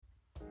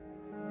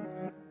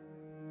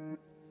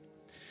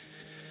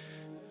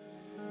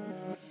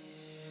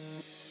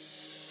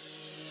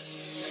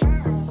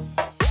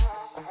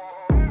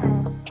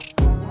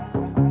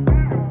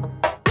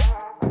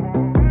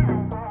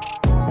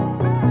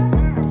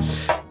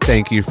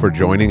Thank you for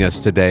joining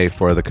us today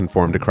for the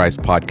Conform to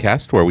Christ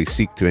podcast, where we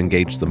seek to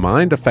engage the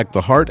mind, affect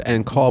the heart,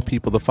 and call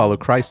people to follow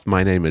Christ.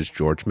 My name is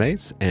George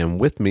Mace, and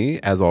with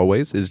me, as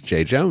always, is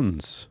Jay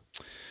Jones.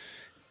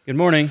 Good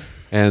morning.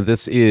 And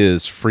this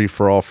is Free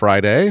for All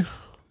Friday.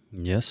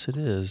 Yes, it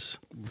is.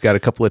 We've got a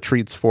couple of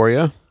treats for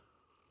you.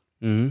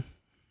 Mm-hmm.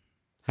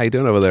 How you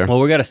doing over there?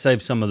 Well, we got to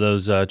save some of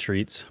those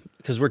treats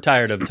because we're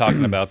tired of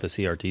talking about the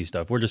CRT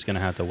stuff. We're just going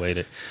to have to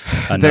wait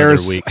another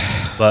week.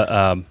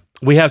 But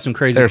we have some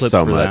crazy clips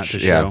so for that to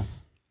show.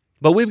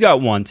 But we've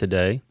got one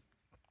today,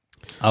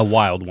 a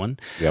wild one.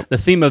 Yep. The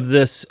theme of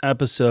this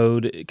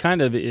episode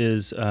kind of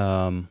is,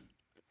 well,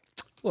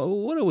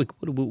 what do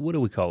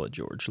we call it,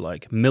 George?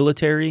 Like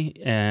military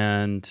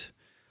and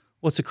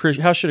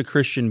how should a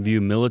Christian view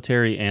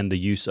military and the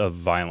use of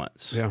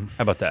violence? Yeah.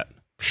 How about that?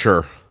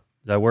 Sure. Does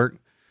that work?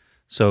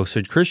 So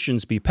should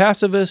Christians be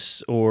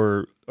pacifists,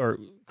 or are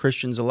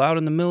Christians allowed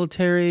in the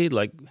military?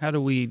 Like, how do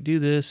we do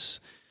this?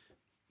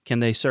 Can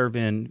they serve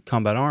in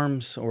combat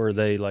arms, or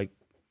they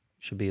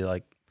should be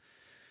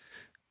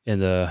in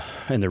the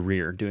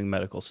rear doing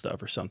medical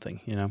stuff or something?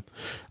 You know,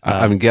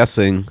 I'm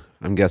guessing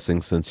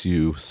since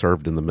you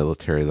served in the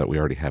military that we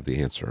already have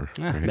the answer.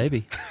 Right?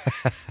 Maybe.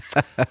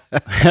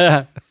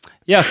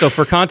 Yeah. So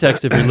for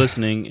context, if you're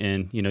listening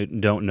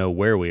and don't know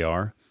where we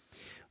are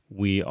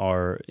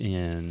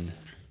in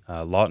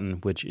Lawton,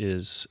 which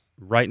is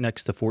right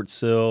next to Fort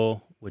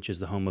Sill, which is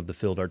the home of the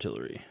Field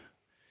Artillery,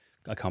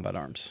 combat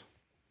arms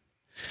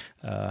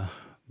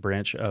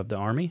branch of the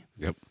Army.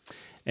 Yep.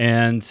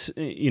 And,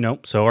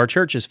 so our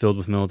church is filled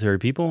with military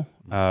people,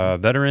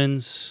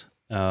 veterans,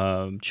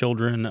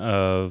 children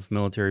of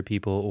military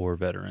people or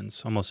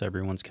veterans. Almost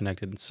everyone's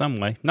connected in some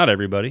way. Not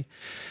everybody.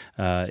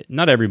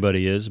 Not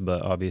everybody is,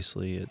 but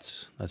obviously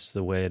that's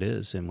the way it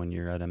is. And when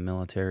you're at a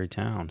military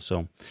town.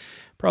 So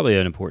probably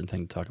an important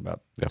thing to talk about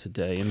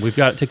today. And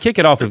to kick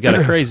it off, we've got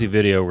a crazy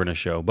video we're going to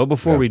show. But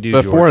before we do,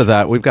 George,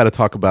 that, we've got to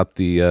talk about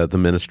the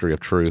Ministry of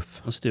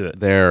Truth. Let's do it.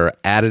 They're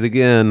at it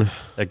again.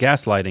 They're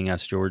gaslighting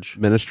us, George.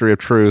 Ministry of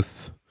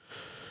Truth.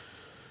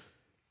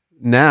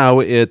 Now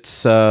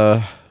it's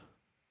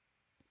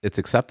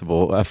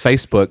acceptable.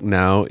 Facebook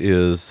now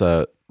is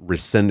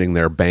rescinding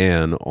their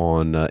ban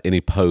on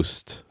any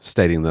post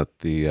stating that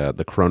the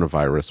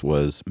coronavirus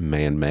was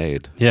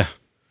man-made. Yeah.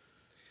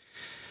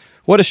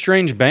 What a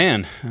strange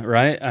ban,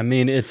 right? I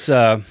mean, it's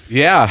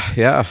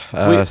yeah.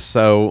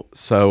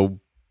 So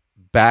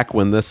back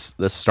when this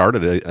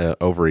started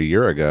over a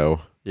year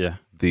ago,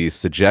 the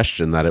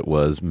suggestion that it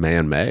was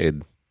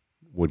man-made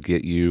would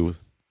get you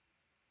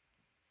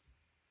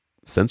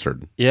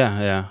censored.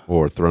 Yeah.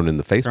 Or thrown in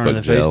the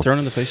Facebook jail. Thrown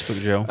in the Facebook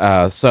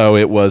jail. So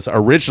it was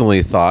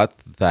originally thought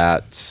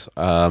that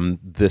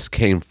this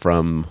came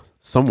from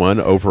someone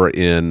over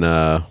in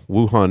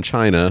Wuhan,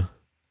 China,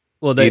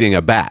 eating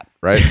a bat,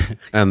 right?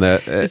 And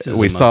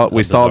we saw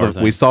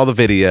the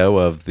video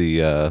of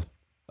the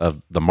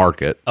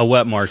market, a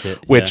wet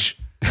market, which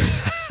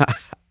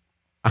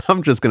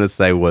I'm just gonna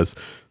say was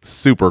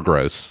super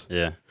gross.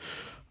 Yeah.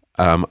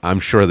 I'm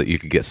sure that you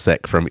could get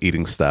sick from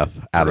eating stuff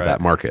out of that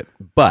market,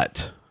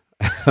 but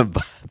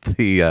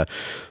the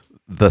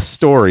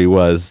story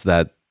was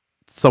that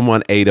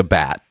someone ate a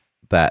bat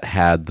that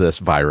had this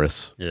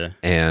virus,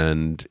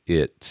 and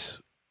it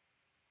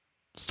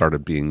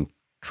started being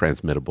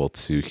transmittable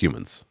to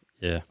humans.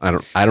 Yeah, I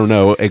don't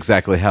know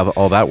exactly how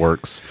all that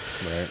works,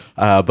 right.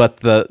 But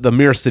the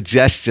mere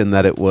suggestion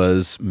that it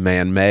was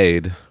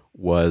man-made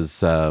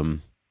was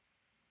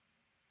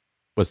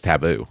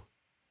taboo.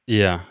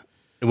 Yeah.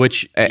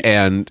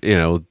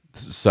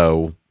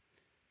 So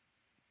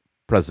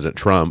President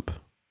Trump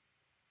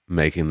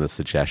making the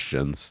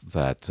suggestions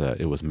that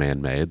it was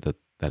man-made, that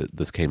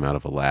this came out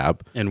of a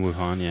lab in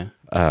Wuhan,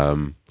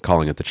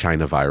 calling it the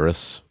China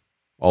virus,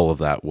 all of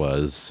that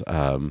was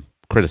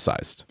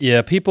criticized.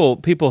 Yeah,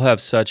 people have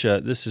such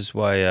a. This is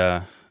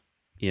why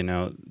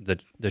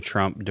the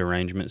Trump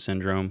derangement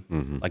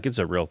syndrome, like it's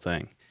a real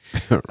thing,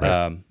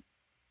 right.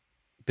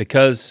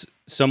 Because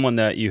someone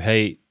that you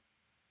hate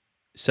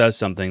says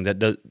something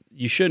that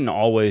you shouldn't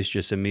always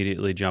just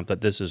immediately jump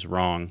that this is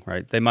wrong,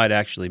 right? They might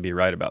actually be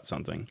right about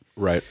something.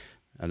 Right.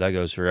 And that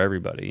goes for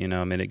everybody,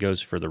 I mean, it goes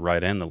for the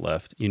right and the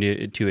left. You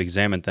need to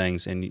examine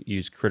things and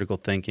use critical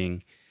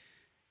thinking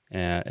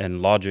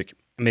and logic.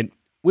 I mean,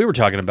 we were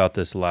talking about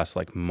this last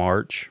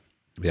March.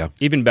 Yeah.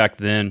 Even back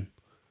then,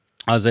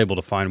 I was able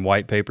to find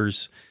white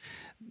papers,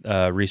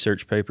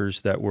 research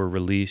papers that were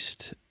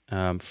released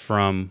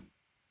from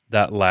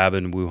that lab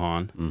in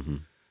Wuhan. Mm-hmm.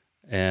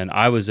 And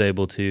I was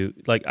able to,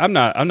 I'm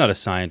not a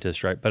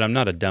scientist, right? But I'm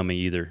not a dummy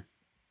either.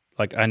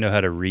 I know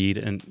how to read,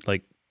 and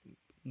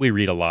we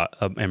read a lot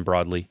and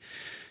broadly.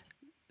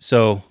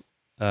 So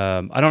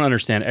I don't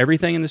understand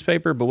everything in this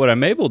paper, but what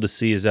I'm able to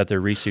see is that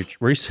they're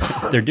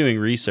doing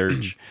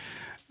research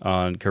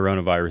on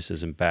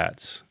coronaviruses in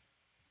bats.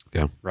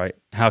 Yeah. Right.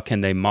 How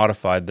can they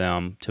modify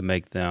them to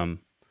make them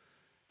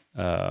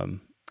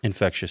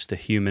infectious to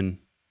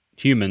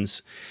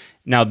humans?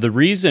 Now, the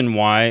reason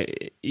why,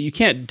 you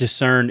can't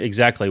discern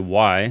exactly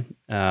why.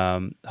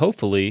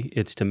 Hopefully,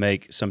 it's to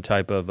make some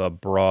type of a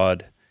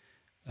broad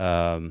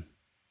some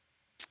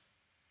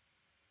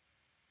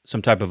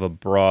type of a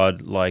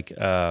broad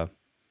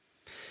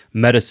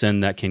medicine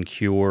that can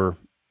cure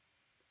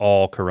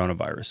all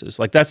coronaviruses.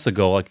 Like that's the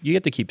goal. Like you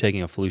have to keep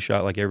taking a flu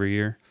shot like every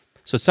year.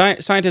 So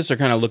scientists are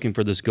kind of looking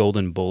for this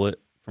golden bullet,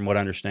 from what I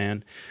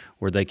understand,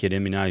 where they could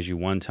immunize you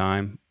one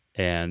time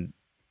and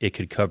it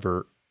could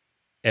cover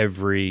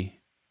every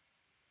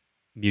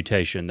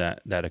mutation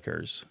that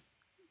occurs,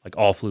 like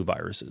all flu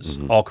viruses,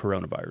 all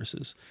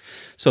coronaviruses.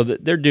 So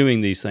they're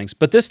doing these things.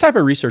 But this type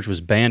of research was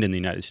banned in the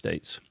United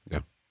States. Yeah.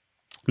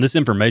 This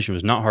information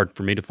was not hard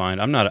for me to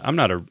find. I'm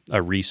not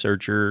a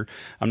researcher.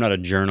 I'm not a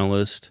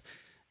journalist.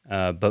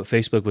 But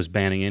Facebook was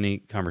banning any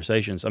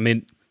conversations. I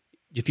mean,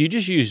 if you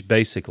just use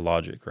basic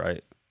logic,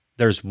 right?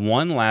 There's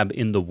one lab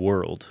in the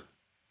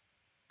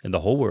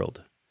whole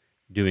world,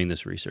 doing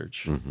this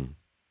research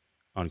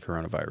on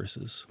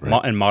coronaviruses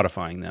and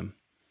modifying them.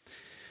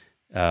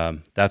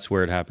 That's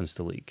where it happens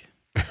to leak.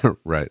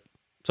 Right.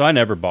 So I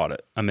never bought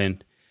it. I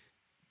mean,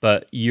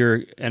 but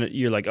you're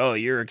like, oh,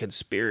 you're a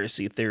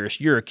conspiracy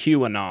theorist. You're a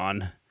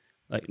QAnon.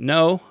 Like,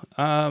 no.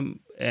 And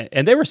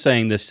they were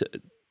saying this.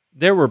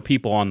 There were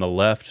people on the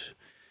left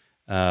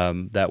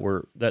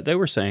that they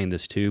were saying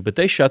this too, but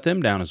they shut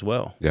them down as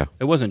well. Yeah.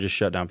 It wasn't just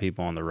shut down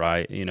people on the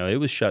right. It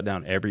was shut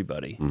down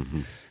everybody.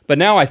 But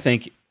now I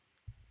think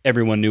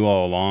everyone knew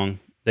all along.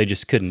 They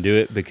just couldn't do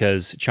it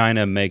because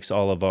China makes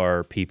all of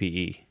our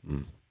PPE,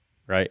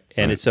 right?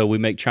 And so we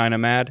make China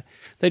mad.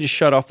 They just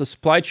shut off the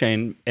supply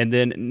chain, and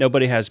then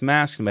nobody has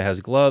masks, nobody has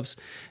gloves,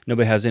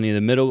 nobody has any of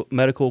the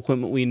medical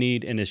equipment we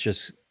need, and it's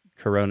just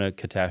Corona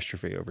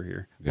catastrophe over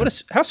here. Yeah.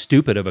 How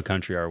stupid of a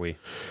country are we?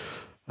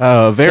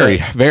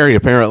 Very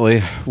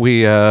apparently.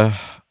 We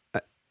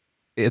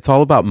it's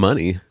all about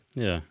money.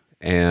 Yeah.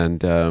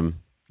 And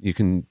you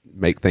can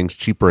make things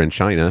cheaper in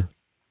China,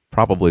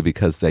 probably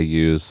because they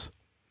use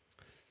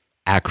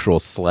actual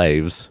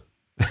slaves.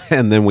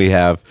 And then we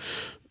have,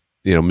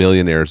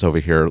 millionaires over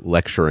here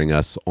lecturing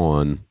us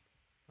on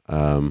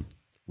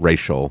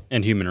racial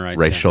and human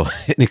rights,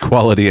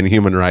 inequality and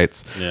human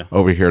rights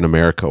over here in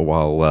America,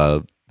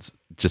 while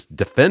just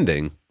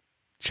defending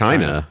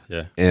China.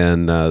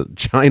 And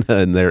China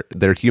and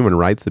their human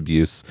rights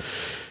abuse.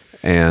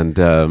 And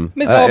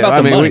it's all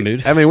about the money,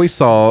 dude. I mean, we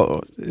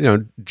saw,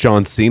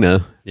 John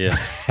Cena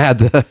had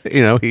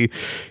the,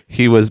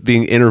 he was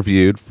being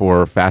interviewed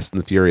for Fast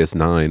and the Furious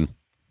 9.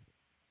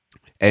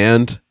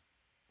 And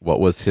what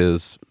was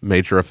his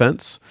major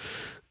offense?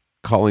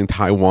 Calling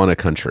Taiwan a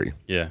country.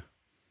 Yeah.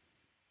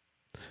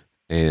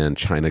 And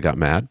China got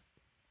mad.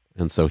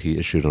 And so he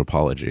issued an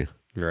apology.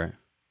 Right.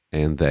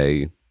 And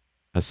they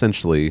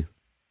essentially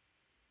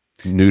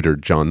neutered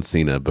John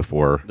Cena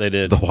before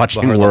the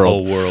watching world. The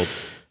whole world.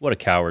 What a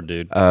coward,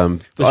 dude. Was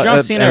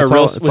John Cena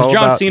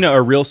Cena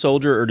a real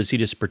soldier, or does he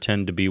just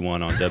pretend to be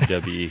one on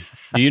WWE?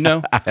 Do you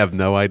know? I have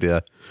no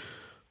idea.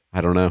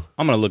 I don't know.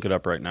 I'm going to look it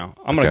up right now.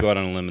 I'm going to go out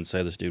on a limb and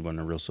say this dude wasn't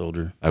a real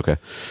soldier. Okay.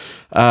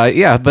 But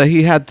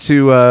he had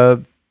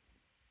to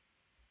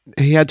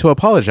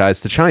apologize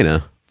to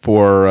China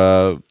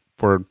for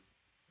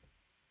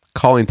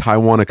calling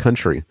Taiwan a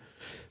country.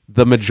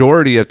 The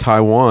majority of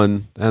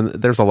Taiwan, and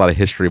there's a lot of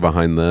history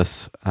behind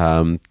this,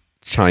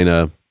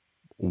 China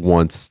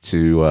wants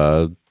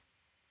to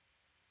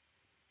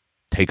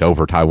take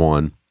over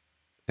Taiwan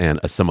and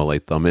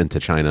assimilate them into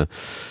China.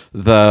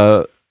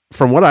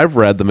 From what I've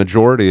read, the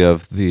majority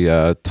of the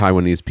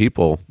Taiwanese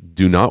people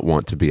do not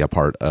want to be a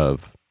part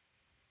of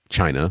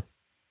China.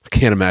 I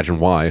can't imagine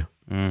why.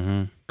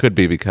 Mm-hmm. Could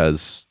be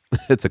because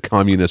it's a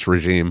communist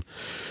regime.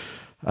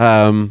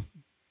 But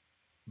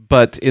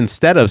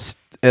instead of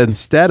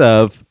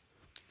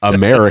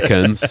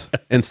Americans,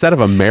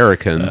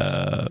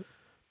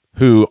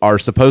 who are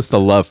supposed to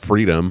love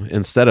freedom,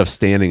 instead of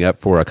standing up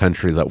for a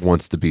country that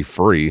wants to be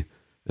free,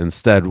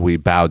 instead we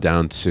bow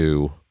down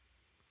to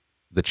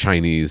the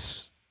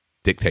Chinese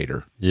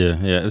dictator. Yeah,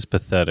 it's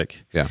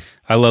pathetic. Yeah.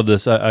 I love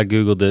this. I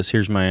Googled this.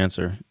 Here's my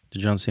answer.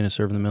 Did John Cena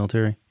serve in the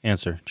military?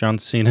 Answer. John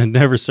Cena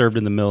never served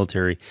in the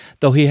military,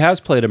 though he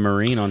has played a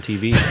Marine on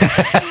TV.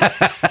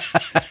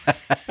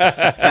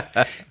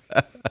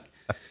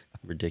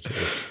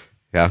 Ridiculous.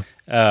 Yeah.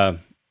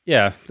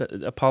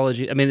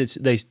 Apology. I mean,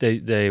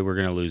 they were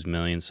going to lose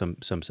millions. Some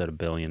said $1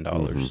 billion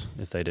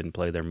if they didn't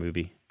play their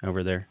movie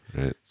over there.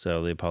 Right.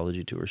 So the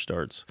apology tour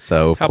starts.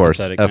 So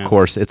of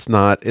course, it's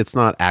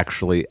not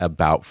actually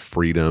about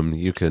freedom.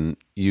 You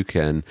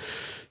can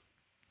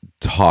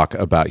talk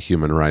about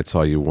human rights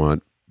all you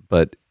want,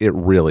 but it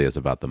really is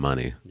about the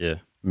money. Yeah.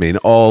 I mean,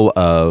 all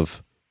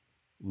of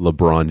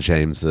LeBron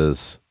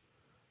James's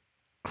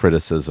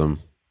criticism.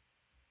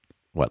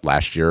 What,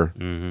 last year?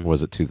 Mm-hmm.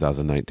 Was it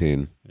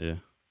 2019? Yeah.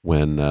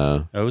 When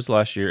it was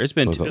last year. It's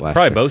been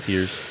probably year? Both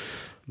years.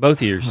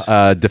 Both years.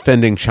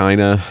 Defending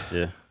China.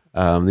 Yeah.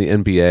 The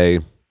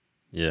NBA.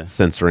 Yeah.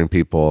 Censoring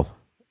people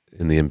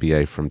in the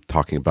NBA from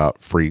talking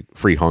about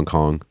free Hong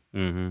Kong.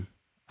 Mm-hmm.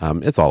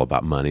 It's all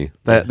about money.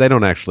 They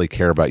don't actually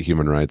care about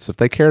human rights. If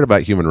they cared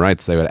about human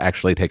rights, they would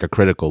actually take a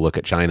critical look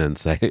at China and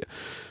say,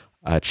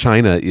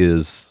 China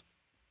is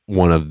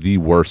one of the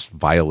worst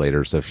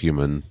violators of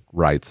human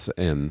rights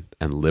and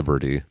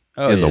liberty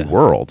Oh, in the yeah.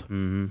 world.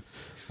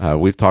 Mm-hmm.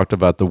 We've talked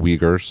about the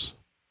Uyghurs.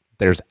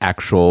 There's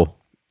actual,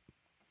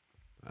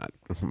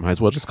 might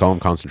as well just call them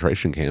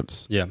concentration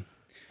camps. Yeah.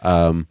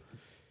 Um,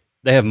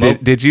 They have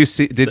did you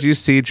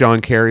see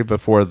John Kerry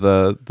before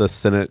the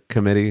Senate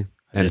committee?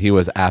 And he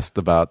was asked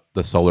about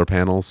the solar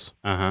panels,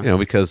 Uh-huh. you know,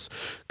 because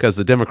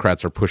the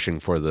Democrats are pushing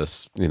for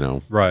this, you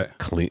know, Right.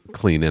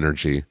 clean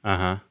energy.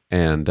 Uh-huh.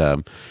 And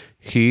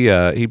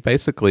he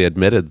basically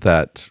admitted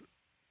that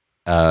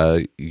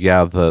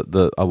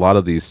the a lot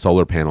of these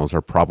solar panels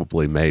are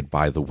probably made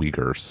by the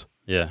Uyghurs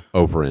Yeah.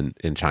 over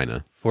in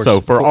China. For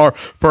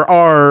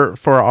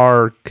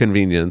our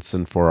convenience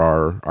and for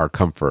our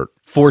comfort,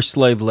 Forced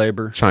slave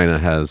labor. China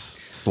has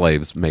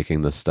slaves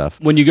making this stuff.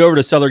 When you go over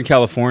to Southern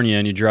California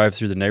and you drive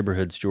through the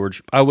neighborhoods,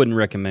 George, I wouldn't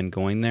recommend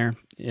going there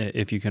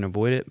if you can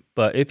avoid it.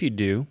 But if you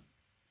do,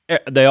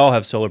 they all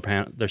have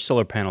there's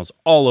solar panels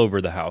all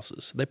over the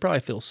houses. They probably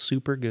feel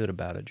super good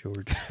about it,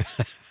 George.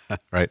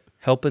 Right.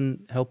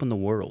 Helping the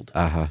world.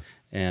 Uh-huh.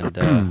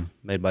 And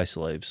made by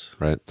slaves.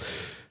 Right.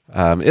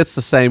 It's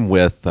the same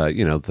with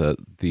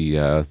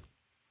the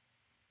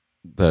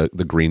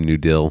Green New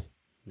Deal.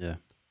 Yeah.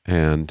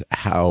 And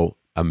how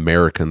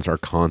Americans are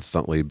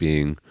constantly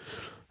being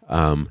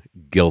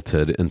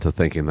guilted into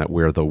thinking that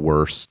we're the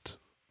worst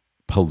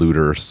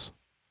polluters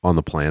on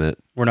the planet.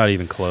 We're not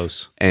even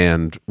close.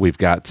 And we've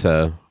got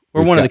to.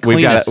 We're one of the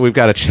cleanest. We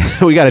got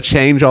to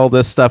change all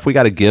this stuff. We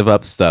got to give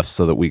up stuff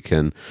so that we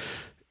can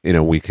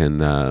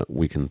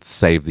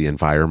save the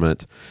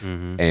environment.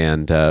 Mm-hmm.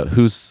 And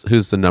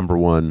who's the number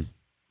one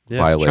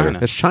violator?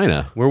 It's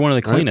China. We're one of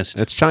the cleanest.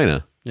 Right? It's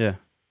China. Yeah.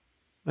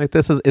 Like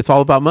it's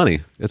all about money.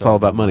 It's all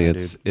about money.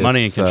 It's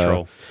money and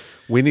control.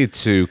 We need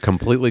to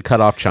completely cut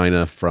off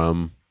China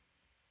from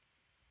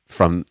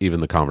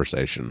even the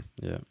conversation.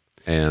 Yeah.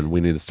 And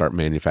we need to start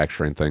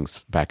manufacturing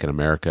things back in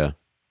America.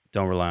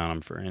 Don't rely on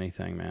them for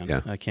anything, man.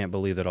 Yeah. I can't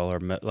believe that all our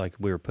like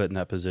we were put in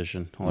that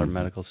position. All our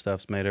medical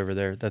stuff's made over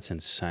there. That's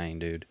insane,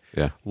 dude.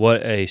 Yeah.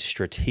 What a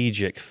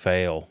strategic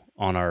fail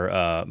on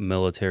our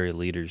military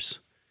leaders,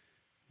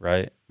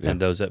 right? Yeah.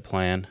 And those that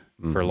plan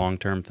for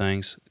long-term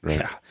things.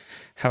 Right.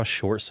 How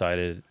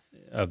short-sighted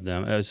of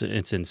them. It's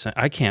insane.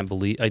 I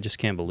just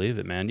can't believe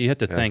it, man. You have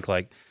to think,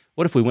 like,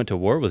 what if we went to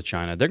war with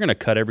China? They're going to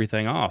cut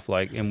everything off,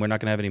 like, and we're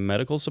not going to have any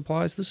medical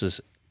supplies? This is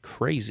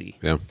crazy.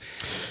 Yeah.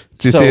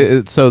 Do you see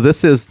it? So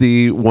this is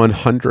the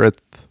 100th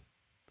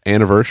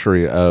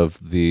anniversary of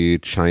the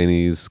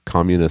Chinese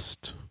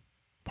Communist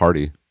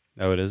Party.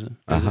 Oh, it isn't?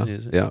 Uh-huh.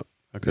 Is it? Yeah.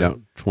 Okay. Yeah.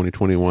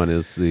 2021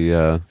 is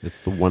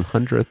it's the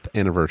 100th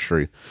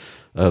anniversary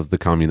of the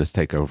communist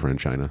takeover in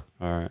China.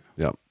 All right.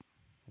 Yep.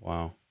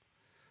 Wow.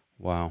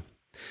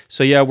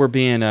 So yeah, we're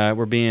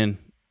gaslighted,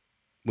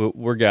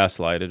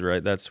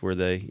 right? That's where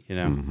they,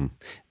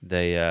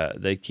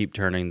 they keep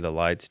turning the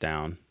lights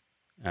down.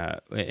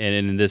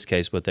 And in this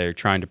case, what they're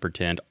trying to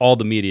pretend, all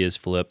the media is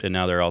flipped, and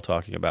now they're all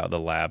talking about the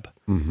lab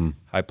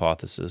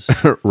hypothesis.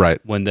 Right.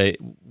 When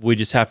we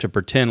just have to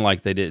pretend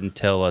like they didn't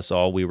tell us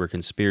all we were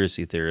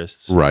conspiracy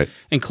theorists. Right.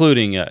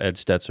 Including Ed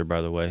Stetzer,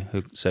 by the way,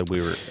 who said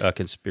we were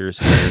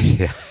conspiracy theorists.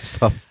 Yeah.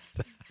 So.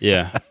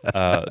 Yeah.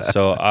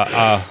 So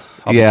I'll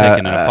be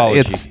taking an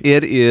apology.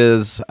 It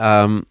is.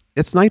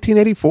 It's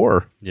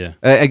 1984. Yeah.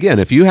 Again,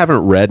 if you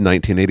haven't read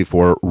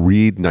 1984,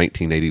 read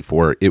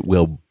 1984. It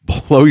will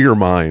blow your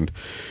mind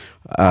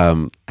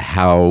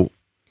how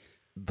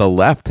the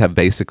left have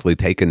basically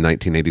taken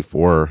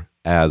 1984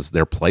 as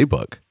their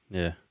playbook.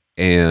 Yeah.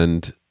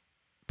 And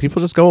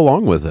people just go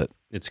along with it.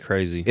 It's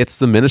crazy. It's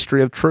the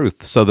ministry of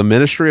truth. So the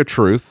ministry of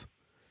truth,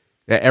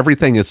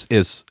 everything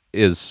is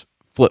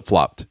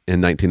flip-flopped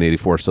in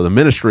 1984. So the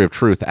ministry of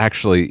truth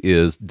actually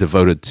is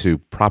devoted to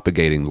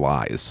propagating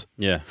lies.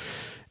 Yeah.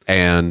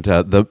 And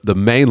the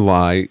main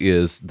lie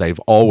is they've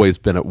always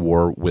been at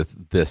war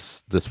with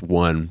this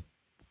one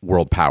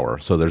world power.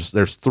 So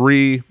there's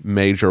three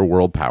major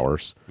world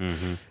powers,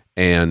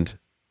 and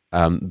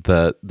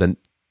the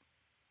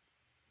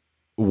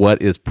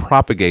what is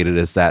propagated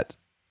is that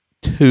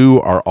two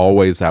are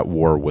always at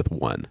war with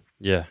one.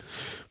 Yeah.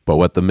 But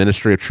what the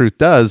ministry of truth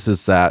does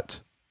is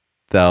that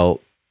they'll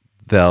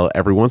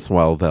every once in a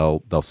while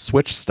they'll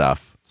switch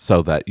stuff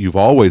so that you've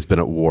always been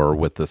at war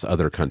with this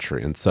other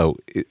country, and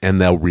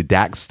they'll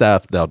redact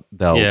stuff.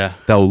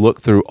 They'll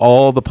look through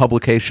all the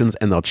publications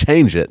and they'll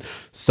change it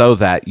so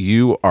that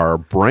you are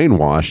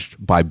brainwashed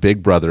by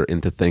Big Brother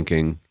into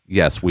thinking,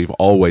 yes, we've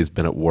always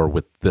been at war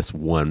with this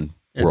one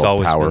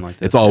world power. Been like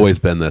this, it's always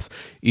been this,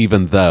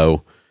 even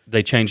though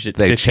they changed it.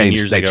 They 15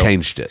 years ago. They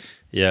changed it.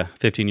 Yeah,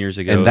 15 years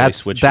ago. And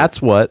that's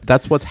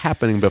what's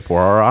happening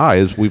before our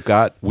eyes.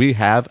 We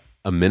have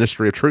a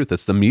ministry of truth.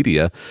 It's the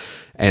media,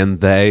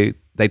 and they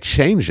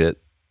change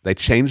it. They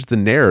change the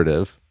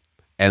narrative,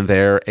 and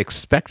they're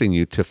expecting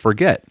you to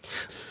forget.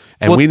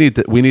 And we need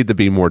to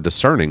be more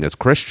discerning as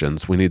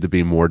Christians. We need to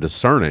be more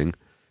discerning,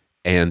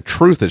 and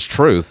truth is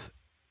truth.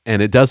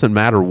 And it doesn't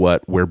matter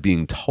what we're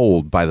being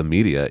told by the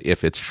media.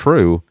 If it's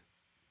true,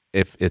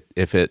 if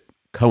it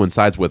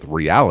coincides with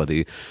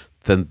reality,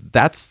 then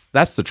that's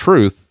the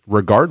truth,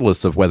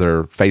 regardless of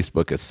whether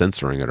Facebook is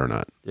censoring it or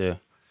not. Yeah.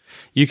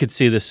 You could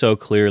see this so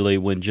clearly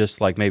when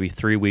just like maybe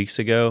 3 weeks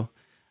ago,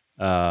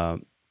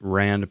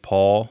 Rand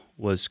Paul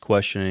was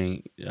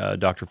questioning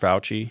Dr.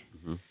 Fauci,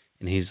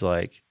 and he's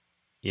like,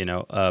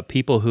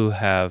 people who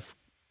have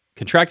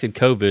contracted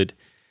COVID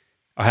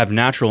or have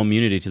natural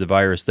immunity to the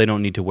virus, they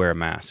don't need to wear a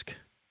mask,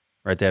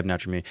 right? They have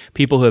natural immunity.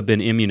 People who have been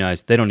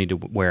immunized, they don't need to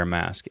wear a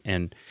mask.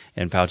 And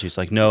Fauci's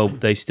like, no,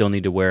 they still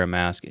need to wear a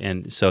mask.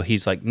 And so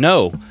he's like,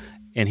 no.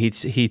 And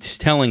he's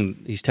telling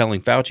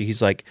Fauci,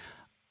 he's like,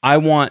 I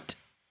want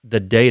the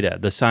data,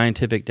 the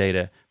scientific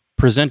data,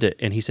 present it.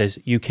 And he says,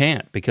 you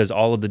can't, because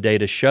all of the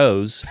data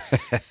shows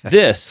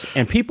this.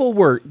 And people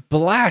were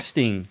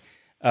blasting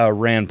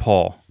Rand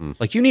Paul.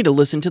 Like, you need to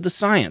listen to the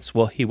science.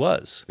 Well, he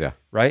was. Yeah.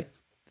 Right?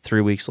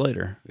 3 weeks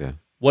later. Yeah.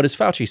 What is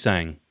Fauci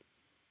saying?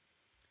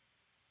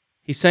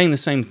 He's saying the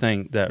same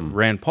thing that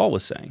Rand Paul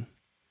was saying.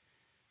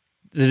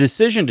 The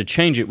decision to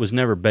change it was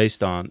never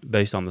based on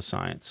the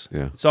science.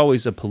 Yeah. It's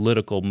always a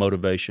political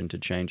motivation to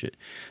change it.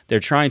 They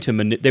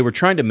were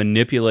trying to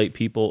manipulate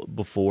people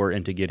before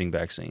into getting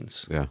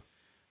vaccines. Yeah.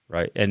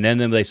 Right. And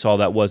then they saw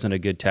that wasn't a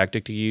good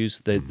tactic to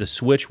use. The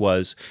switch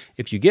was,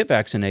 if you get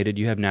vaccinated,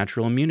 you have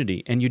natural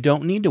immunity and you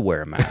don't need to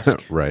wear a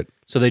mask. Right.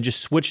 So they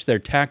just switched their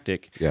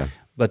tactic. Yeah.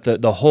 But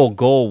the whole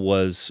goal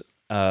was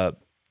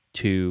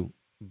to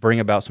bring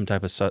about some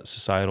type of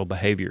societal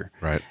behavior.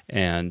 Right.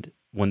 And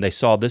when they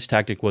saw this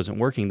tactic wasn't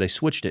working, they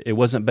switched it. It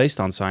wasn't based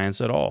on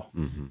science at all.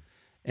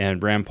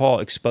 And Rand Paul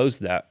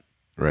exposed that.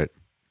 Right.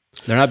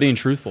 They're not being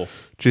truthful.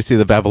 Did you see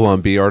the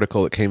Babylon Bee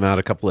article that came out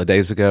a couple of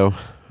days ago?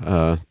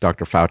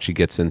 Dr. Fauci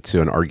gets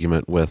into an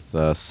argument with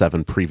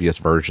 7 previous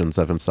versions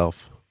of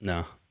himself.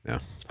 No. Yeah.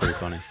 It's pretty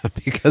funny.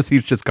 Because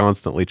he's just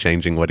constantly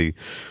changing what he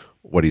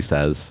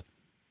says.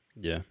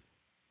 Yeah.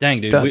 Dang,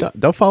 dude.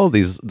 Don't follow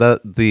these little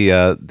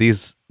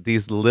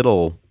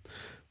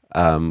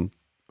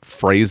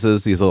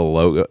phrases, these little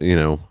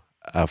logo,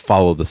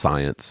 follow the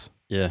science.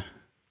 Yeah.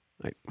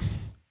 Like,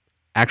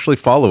 actually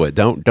follow it.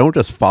 Don't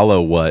just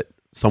follow what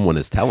someone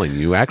is telling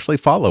you. Actually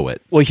follow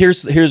it. Well,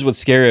 here's what's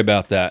scary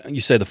about that. You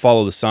say the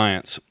follow the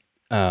science.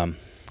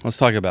 Let's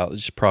talk about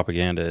just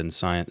propaganda and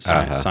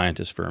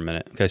scientists for a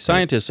minute. Okay,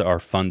 scientists are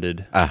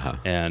funded,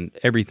 and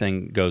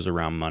everything goes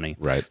around money.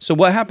 Right. So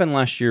what happened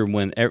last year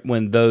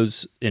when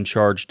those in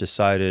charge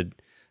decided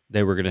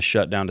they were going to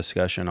shut down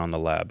discussion on the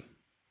lab?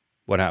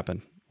 What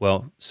happened?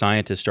 Well,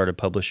 scientists started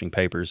publishing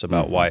papers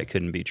about why it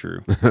couldn't be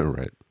true.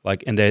 Right.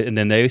 And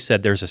then they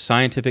said there's a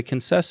scientific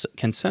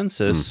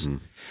consensus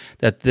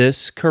that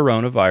this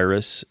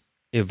coronavirus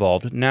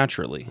evolved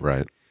naturally.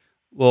 Right.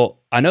 Well,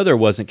 I know there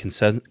wasn't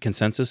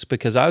consensus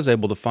because I was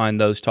able to find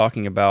those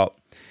talking about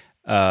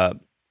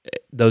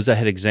those that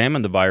had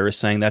examined the virus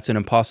saying that's an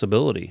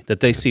impossibility, that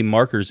they see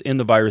markers in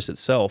the virus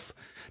itself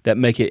that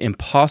make it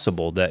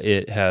impossible that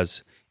it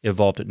has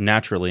evolved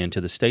naturally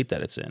into the state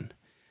that it's in.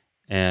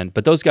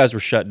 But those guys were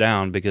shut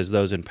down because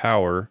those in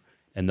power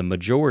and the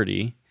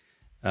majority,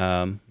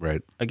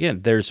 right.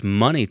 Again, there's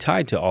money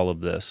tied to all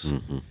of this.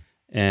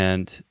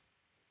 And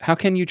how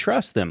can you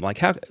trust them?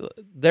 Like,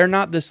 they're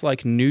not this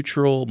like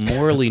neutral,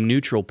 morally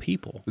neutral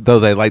people. Though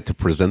they like to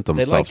present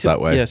themselves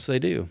that way. Yes, they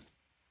do.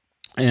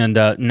 And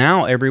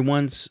now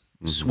everyone's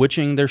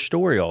switching their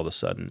story all of a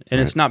sudden.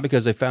 And it's not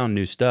because they found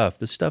new stuff.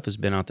 This stuff has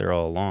been out there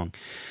all along.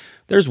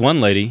 There's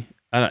one lady,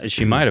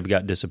 she might have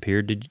got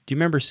disappeared. Do you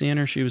remember seeing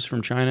her? She was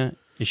from China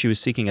and she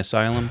was seeking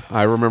asylum.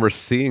 I remember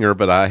seeing her,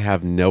 but I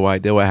have no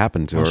idea what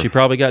happened to her. She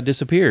probably got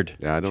disappeared.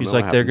 Yeah, I don't know. She's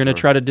like, they're going to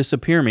try to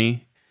disappear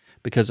me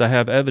because I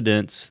have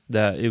evidence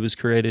that it was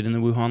created in the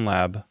Wuhan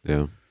lab.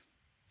 Yeah.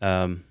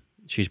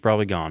 She's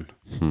probably gone.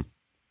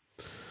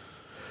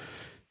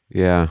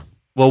 Yeah.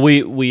 Well, we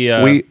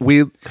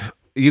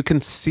you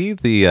can see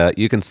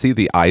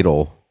the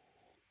idol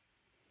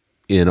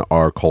in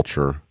our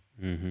culture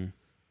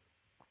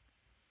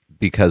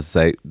because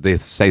they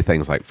say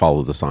things like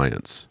follow the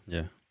science.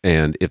 Yeah.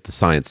 And if the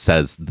science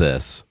says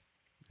this,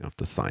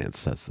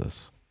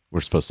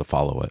 we're supposed to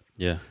follow it.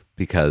 Yeah.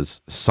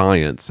 Because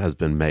science has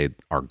been made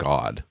our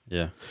God.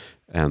 Yeah.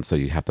 And so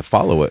you have to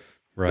follow it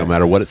right. no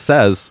matter what it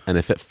says. And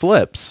if it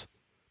flips,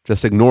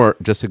 just ignore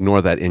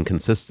that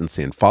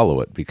inconsistency and follow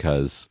it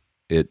because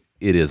it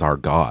is our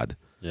God.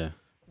 Yeah.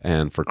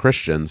 And for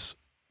Christians,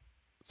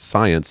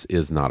 science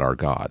is not our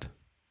God.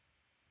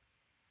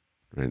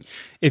 Right?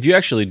 If you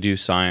actually do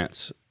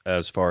science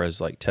as far as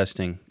like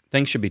testing,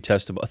 things should be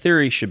testable. A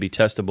theory should be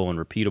testable and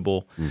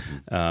repeatable.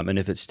 And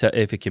if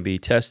if it can be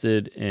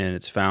tested and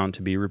it's found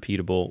to be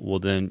repeatable, well,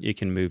 then it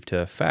can move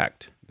to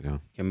fact. Yeah.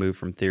 It can move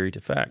from theory to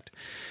fact.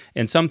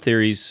 And some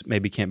theories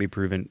maybe can't be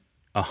proven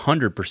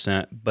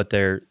 100%, but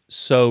they're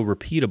so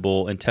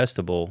repeatable and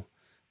testable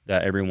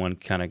that everyone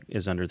kind of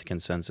is under the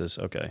consensus.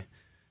 Okay,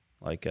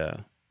 like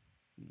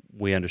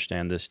we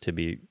understand this to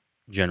be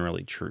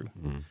generally true.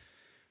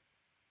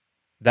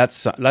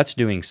 That's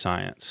doing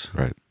science.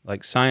 Right.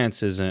 Like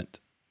science isn't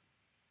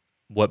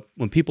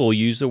when people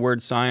use the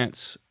word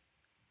science,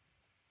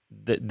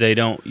 they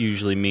don't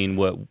usually mean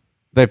what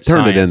they've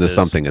turned it into is.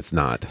 something it's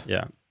not.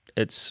 Yeah.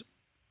 It's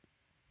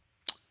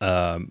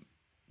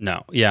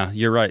No, yeah,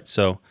 you're right.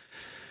 So,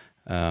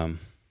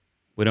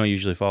 we don't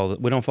usually follow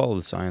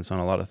the science on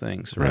a lot of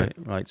things, right?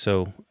 Right.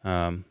 So,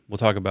 we'll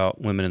talk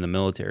about women in the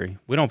military.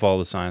 We don't follow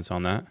the science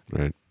on that.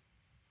 Right.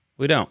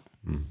 We don't.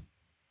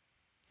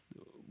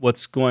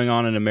 What's going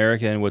on in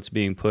America and what's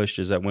being pushed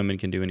is that women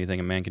can do anything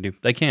a man can do.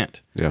 They can't.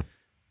 Yeah.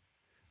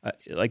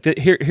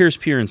 Here's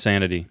pure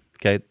insanity.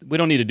 Okay, we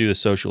don't need to do a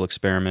social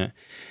experiment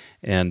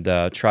and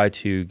try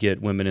to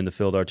get women in the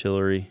field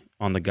artillery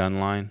on the gun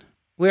line.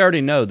 We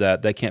already know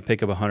that they can't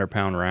pick up a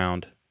 100-pound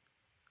round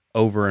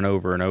over and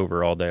over and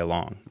over all day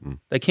long.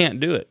 They can't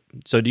do it.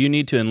 So do you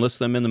need to enlist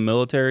them in the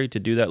military to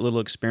do that little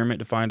experiment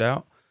to find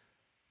out?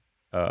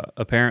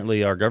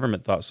 Apparently our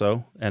government thought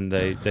so, and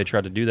they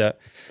tried to do that.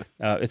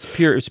 It's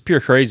pure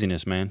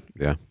craziness, man.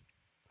 Yeah.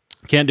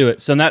 Can't do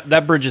it. So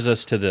that bridges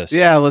us to this.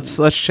 Yeah, let's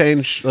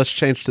change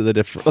to the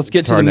different. Let's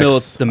get to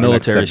the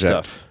military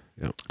stuff.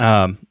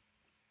 Yeah.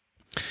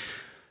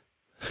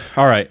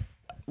 All right.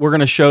 We're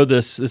going to show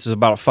this. This is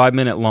about a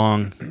 5-minute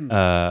long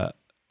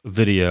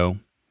video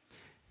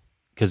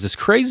because this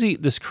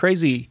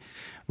crazy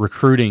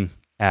recruiting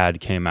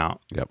ad came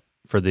out. Yep.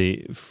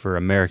 For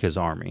America's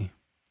Army.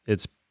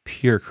 It's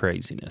pure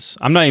craziness.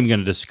 I'm not even going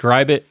to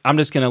describe it. I'm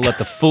just going to let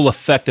the full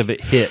effect of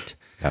it hit.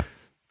 Yeah.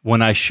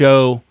 When I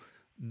show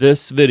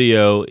this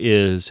video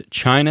is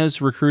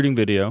China's recruiting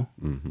video,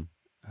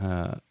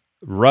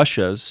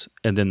 Russia's,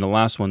 and then the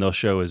last one they'll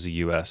show is the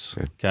U.S.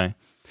 Okay.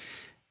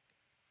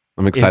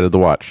 I'm excited to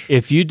watch.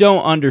 If you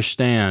don't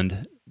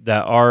understand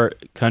that our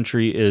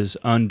country is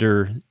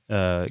under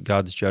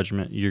God's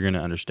judgment, you're going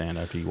to understand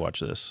after you watch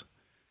this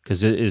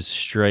because it is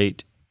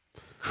straight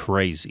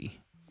crazy.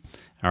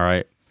 All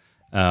right.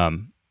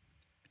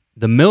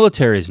 The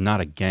military is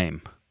not a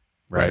game,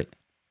 right?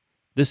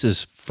 This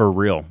is for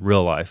real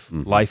life,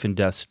 life and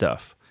death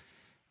stuff,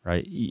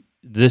 right?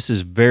 This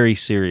is very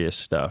serious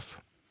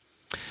stuff.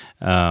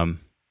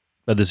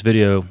 But this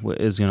video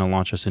is going to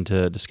launch us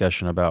into a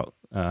discussion about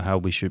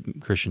how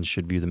Christians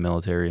should view the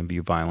military and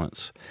view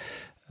violence.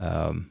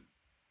 We're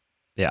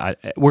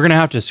going to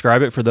have to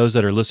describe it for those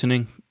that are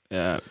listening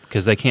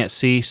because they can't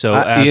see. So,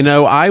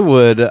 I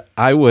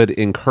would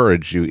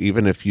encourage you,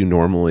 even if you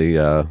normally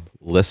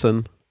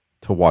listen,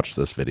 to watch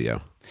this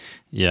video.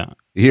 Yeah,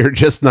 you're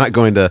just not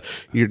going to.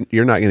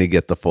 You're not going to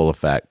get the full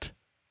effect.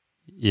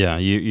 Yeah,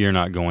 you're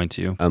not going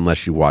to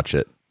unless you watch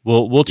it.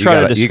 We'll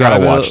try to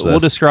describe it. We'll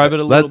describe it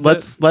a little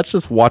bit. Let's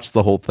just watch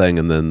the whole thing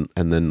and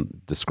then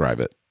describe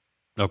it.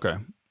 Okay.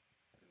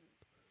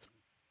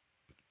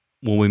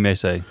 Well, we may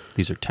say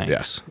these are tanks.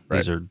 Yeah, right.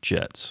 These are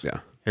jets.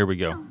 Yeah. Here we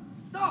go.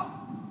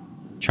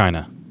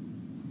 China.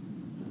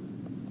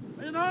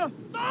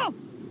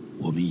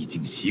 我们已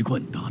经习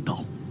惯打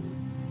道。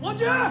王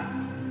军，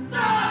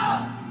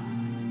到！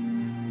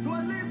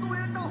专利动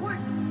员大会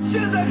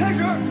现在开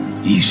始。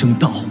一声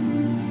道，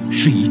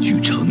是一句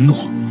承诺。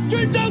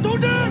军长同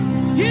志，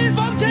营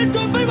房前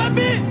准备完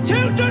毕，请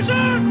指示。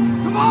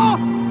什么？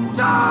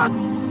战！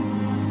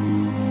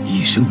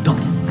一声道，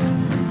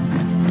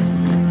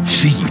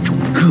是一种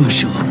割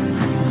舍。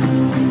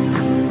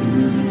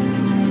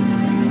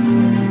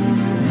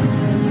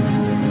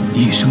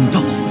一声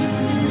道，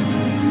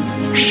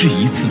是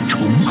一次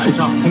重塑。海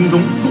上、空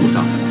中、陆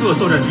上各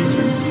作战机群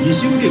已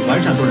修订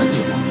完善作战计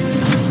划。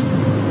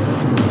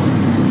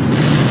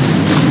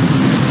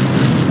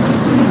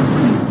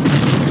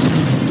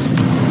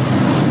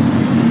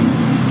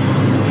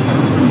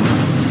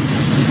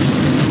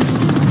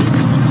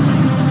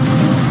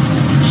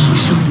一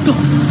声道，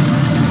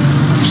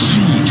是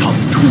一场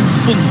冲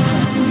锋。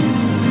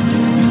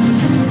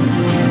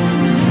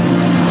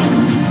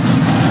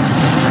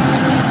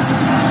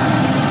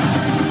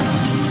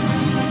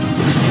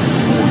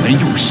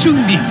用生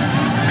命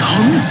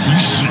扛起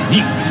使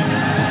命，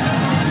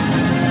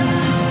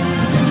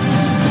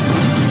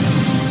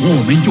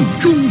我们用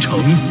忠诚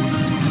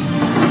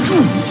筑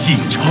起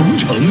长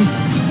城，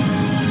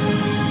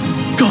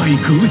改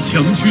革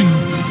强军，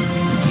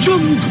征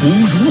途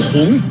如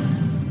虹。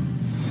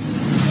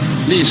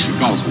历史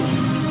告诉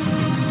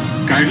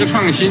我，改革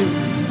创新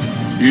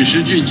与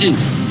时俱进，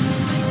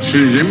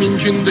是人民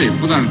军队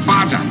不断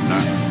发展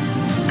的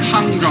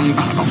康庄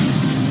大道。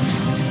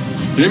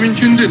人民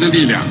军队的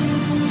力量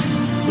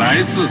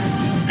来自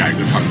改革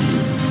创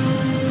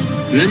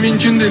新，人民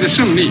军队的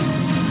胜利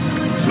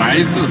来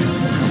自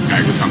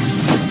改革创新。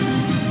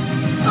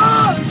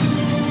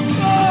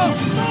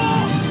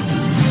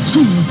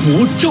祖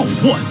国召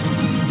唤，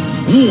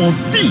我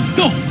必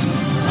到。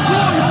我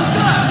有战，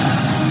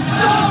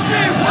斗必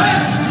回。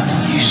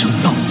一声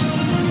道，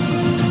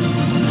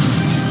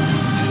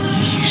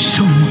一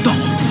声道。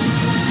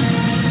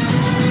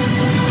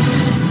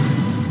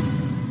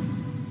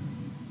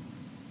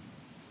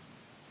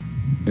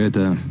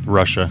Это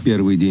Russia.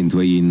 Первый день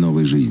твоей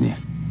новой жизни.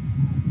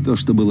 То,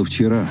 что было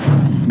вчера,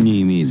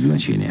 не имеет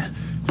значения.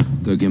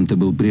 То, кем ты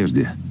был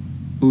прежде,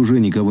 уже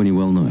никого не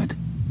волнует.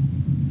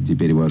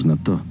 Теперь важно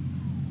то,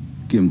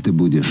 кем ты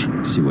будешь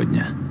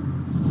сегодня.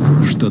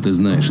 Что ты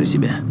знаешь о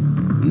себе?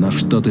 На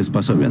что ты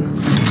способен?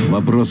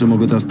 Вопросы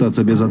могут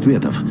остаться без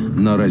ответов,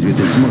 но разве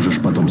ты сможешь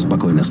потом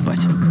спокойно спать?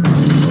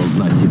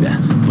 Узнать себя,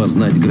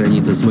 познать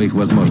границы своих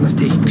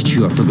возможностей. К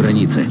черту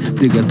границы.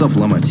 Ты готов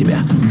ломать себя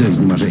до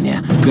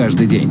изнеможения.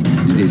 Каждый день.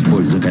 Здесь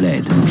боль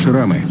закаляет.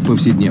 Шрамы,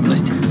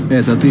 повседневность.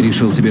 Это ты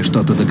решил себе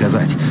что-то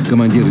доказать.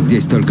 Командир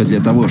здесь только для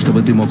того,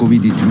 чтобы ты мог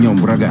увидеть в нем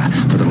врага.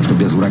 Потому что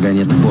без врага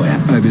нет боя,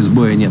 а без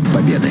боя нет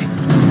победы.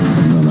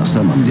 Но на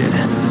самом деле,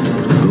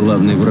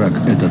 главный враг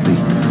 — это ты.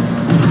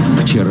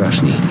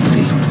 Вчерашний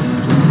ты.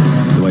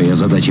 Твоя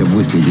задача —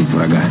 выследить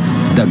врага,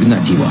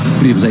 догнать его,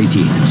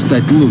 превзойти,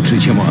 стать лучше,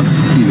 чем он,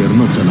 и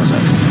вернуться назад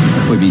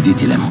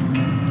победителем.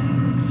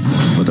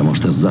 Потому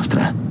что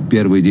завтра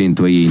первый день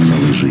твоей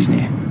новой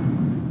жизни.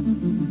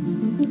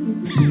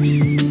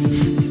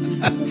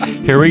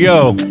 Here we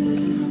go.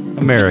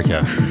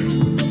 America.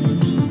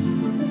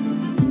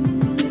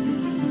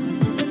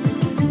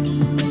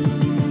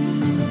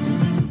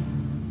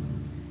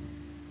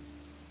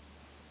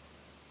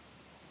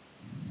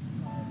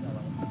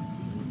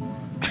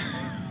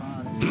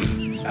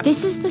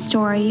 This is the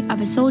story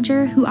of a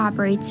soldier who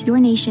operates your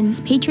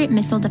nation's Patriot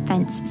missile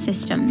defense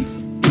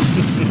systems.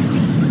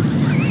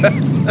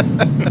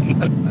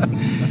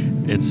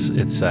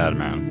 It's sad,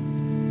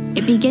 man.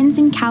 It begins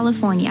in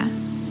California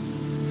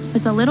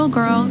with a little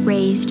girl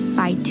raised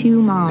by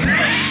two moms.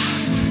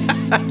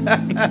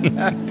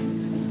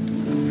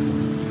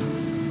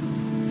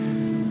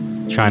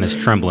 China's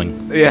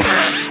trembling. Yeah,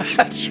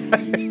 that's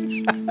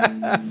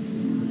right.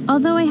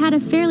 Although I had a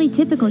fairly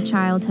typical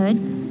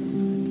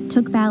childhood,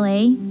 took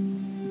ballet,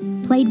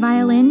 played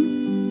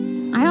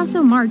violin, I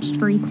also marched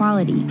for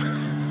equality.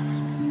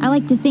 I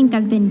like to think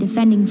I've been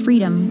defending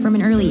freedom from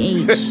an early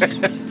age.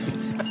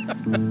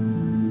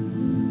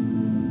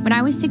 When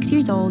I was 6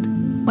 years old,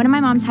 one of my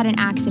moms had an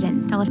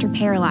accident that left her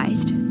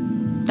paralyzed.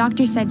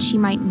 Doctors said she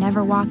might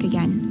never walk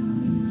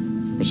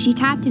again. But she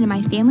tapped into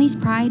my family's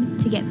pride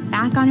to get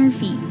back on her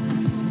feet,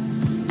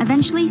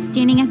 eventually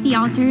standing at the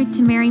altar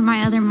to marry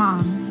my other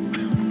mom.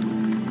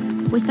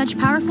 With such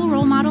powerful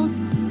role models,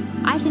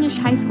 I finished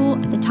high school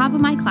at the top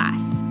of my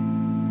class,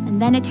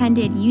 and then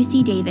attended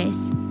UC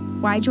Davis,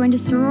 where I joined a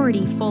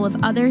sorority full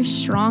of other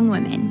strong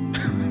women.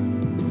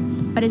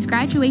 But as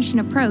graduation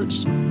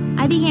approached,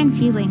 I began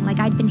feeling like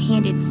I'd been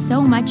handed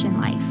so much in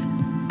life,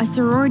 a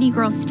sorority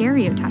girl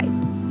stereotype.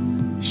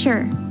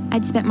 Sure,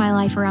 I'd spent my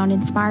life around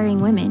inspiring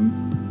women,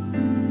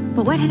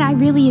 but what had I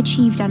really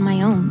achieved on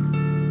my own?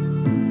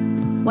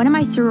 One of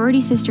my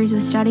sorority sisters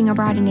was studying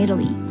abroad in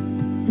Italy.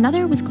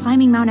 Another was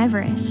climbing Mount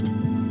Everest.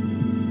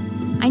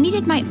 I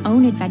needed my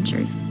own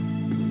adventures,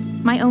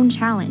 my own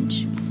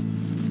challenge.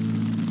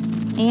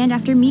 And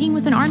after meeting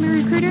with an Army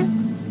recruiter,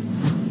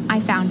 I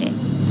found it.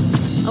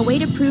 A way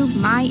to prove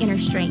my inner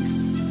strength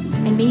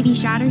and maybe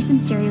shatter some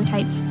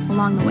stereotypes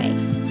along the way.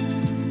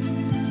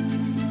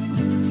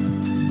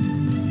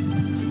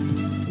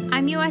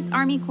 I'm U.S.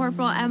 Army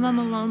Corporal Emma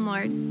Malone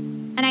Lord,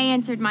 and I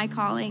answered my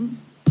calling.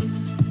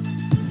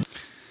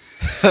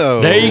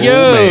 Oh, There you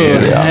go.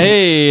 man.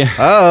 Hey,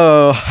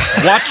 Oh,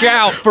 watch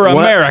out for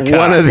America.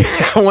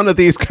 One of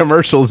these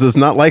commercials is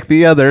not like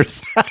the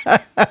others.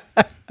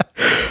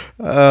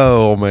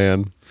 Oh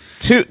man,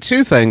 two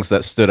things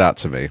that stood out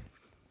to me.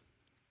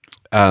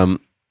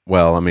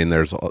 Well, I mean,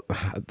 there's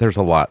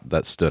a lot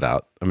that stood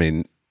out. I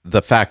mean,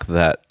 the fact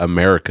that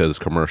America's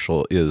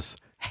commercial is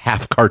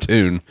half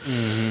cartoon.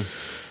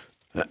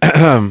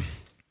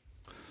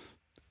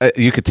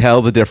 You could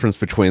tell the difference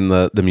between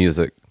the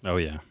music. Oh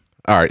yeah.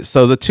 All right,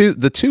 so the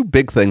two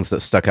big things that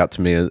stuck out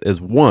to me is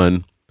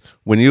one,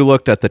 when you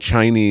looked at the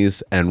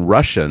Chinese and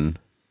Russian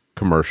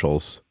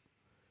commercials,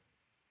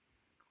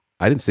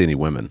 I didn't see any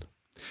women.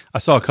 I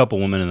saw a couple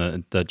women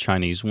in the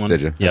Chinese one.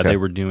 Did you? Yeah, Okay. they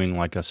were doing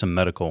like some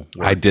medical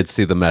work. I did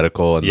see the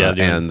medical and Yeah,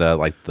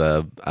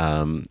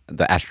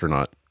 the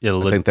astronaut. Yeah,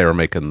 I think they were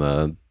making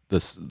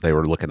they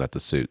were looking at the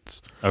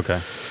suits. Okay.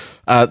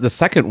 The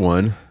second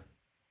one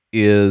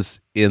is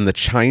in the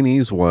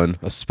Chinese one,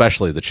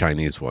 especially the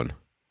Chinese one,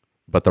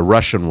 but the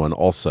Russian one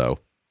also.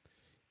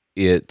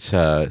 It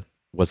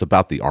was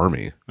about the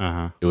army.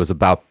 It was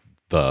about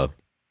the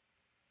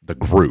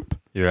group.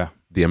 Yeah.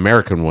 The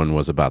American one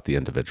was about the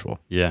individual.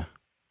 Yeah.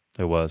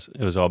 It was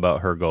all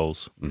about her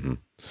goals.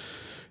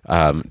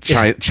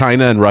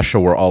 China and Russia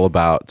were all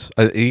about.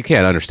 You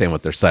can't understand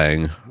what they're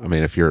saying. I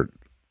mean, if you're,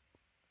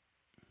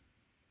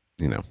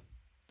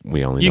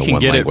 we only You know can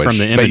one get it language, from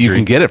the but you imagery.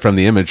 can get it from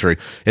the imagery.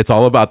 It's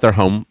all about their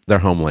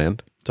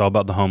homeland. It's all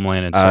about the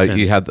homeland and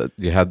You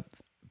had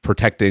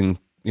protecting,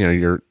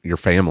 your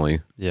family.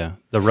 yeah,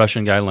 the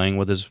Russian guy laying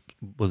with his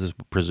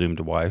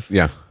presumed wife.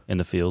 Yeah. In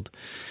the field.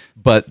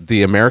 But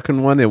the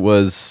American one, it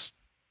was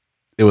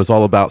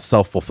all about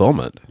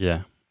self-fulfillment.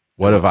 Yeah.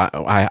 What have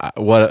I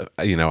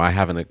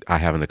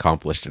haven't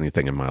accomplished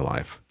anything in my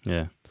life.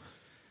 Yeah.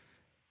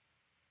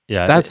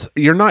 Yeah.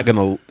 You're not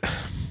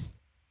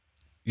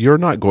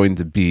going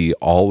to be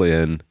all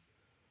in,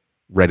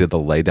 ready to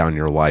lay down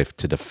your life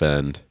to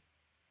defend.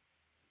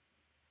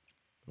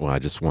 Well, I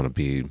just want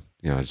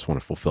to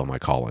fulfill my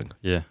calling.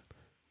 Yeah.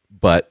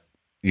 But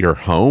your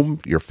home,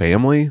 your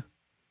family,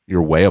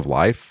 your way of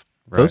life,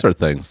 those Right. are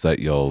things that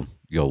you'll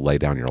lay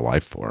down your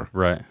life for.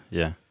 Right.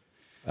 Yeah.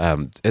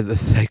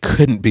 They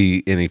couldn't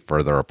be any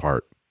further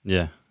apart.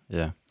 Yeah.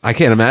 Yeah. I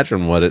can't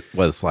imagine what it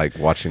was like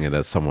watching it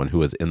as someone who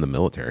was in the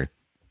military.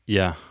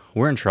 Yeah.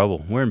 We're in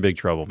trouble. We're in big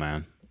trouble,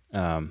 man.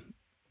 I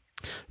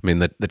mean,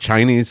 the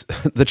Chinese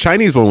the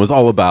Chinese one was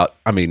all about,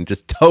 I mean,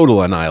 just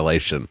total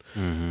annihilation,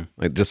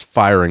 like just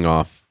firing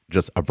off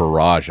just a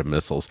barrage of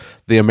missiles.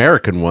 The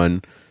American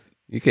one,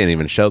 you can't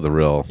even show the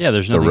real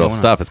There's the nothing real going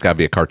stuff. It's got to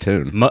be a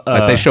cartoon.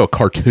 Like they show a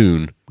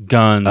cartoon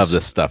Guns of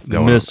this stuff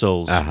going on.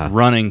 missiles,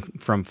 running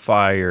from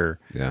fire.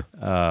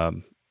 Yeah.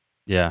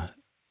 Yeah.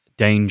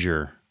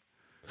 Danger.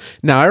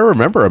 Now I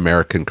remember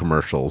American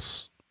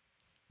commercials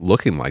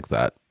looking like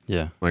that.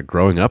 Yeah. Like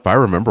growing up, I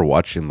remember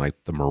watching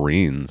like the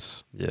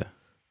Marines. Yeah.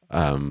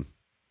 And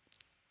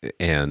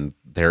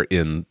they're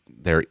in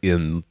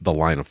the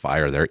line of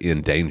fire. They're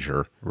in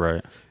danger.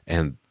 Right.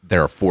 And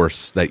they're a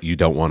force that you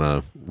don't want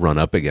to run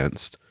up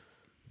against.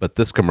 But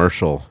this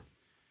commercial,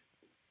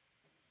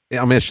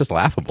 I mean, it's just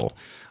laughable.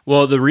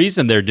 Well, the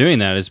reason they're doing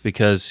that is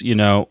because,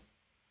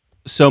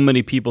 so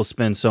many people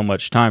spend so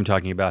much time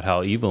talking about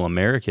how evil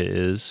America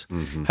is.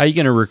 How are you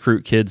going to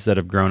recruit kids that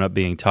have grown up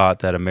being taught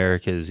that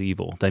America is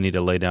evil? They need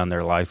to lay down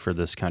their life for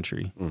this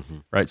country,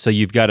 right? So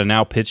you've got to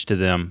now pitch to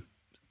them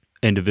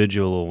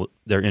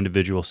their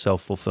individual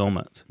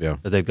self-fulfillment. Yeah.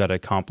 That they've got to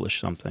accomplish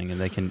something, and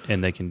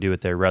they can do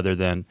it there, rather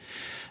than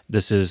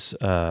this is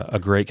a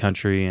great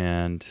country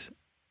and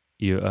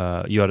you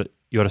ought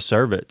to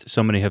serve it.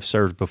 So many have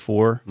served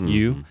before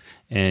you,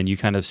 and you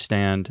kind of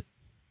stand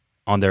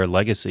on their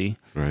legacy,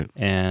 right?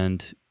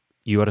 And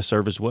you ought to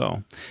serve as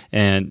well,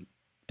 and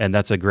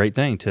that's a great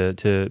thing.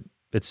 To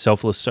it's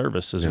selfless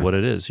service is what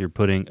it is. You're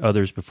putting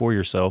others before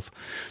yourself.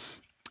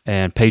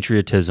 And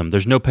patriotism.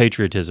 There's no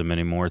patriotism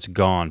anymore. It's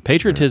gone.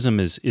 Patriotism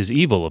is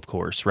evil, of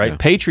course, right? Yeah.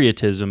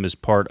 Patriotism is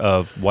part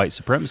of white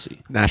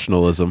supremacy,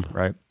 Nationalism,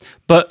 right?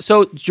 But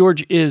so,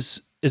 George,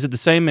 is it the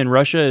same in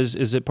Russia?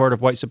 Is it part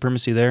of white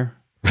supremacy there,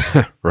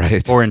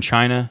 right? or in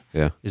China?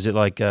 Yeah. Is it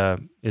like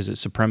is it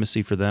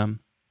supremacy for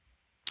them?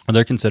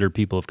 They're considered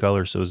people of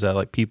color, so is that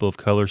like people of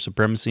color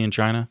supremacy in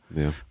China?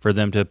 Yeah. For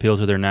them to appeal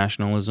to their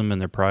nationalism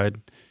and their pride,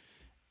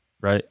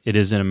 right? It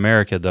is in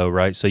America, though,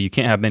 right? So you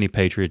can't have any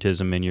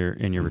patriotism in your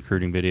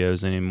recruiting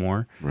videos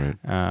anymore, right?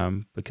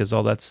 Because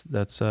all that's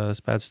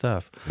bad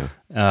stuff.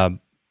 Yeah.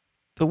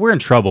 But we're in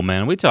trouble,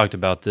 man. We talked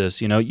about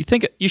this.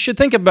 You should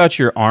think about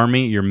your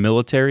army, your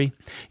military.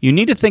 You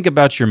need to think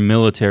about your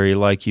military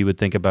like you would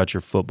think about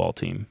your football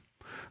team.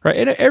 Right,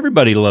 and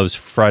everybody loves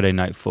Friday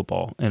night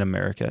football in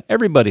America.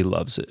 Everybody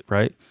loves it,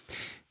 right?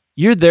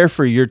 You're there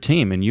for your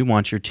team, and you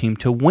want your team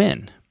to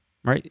win,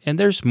 right? And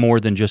there's more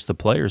than just the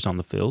players on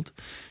the field,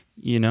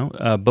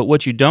 But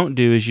what you don't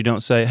do is you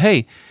don't say,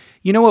 "Hey,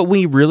 you know what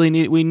we really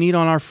need? We need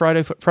on our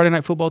Friday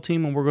night football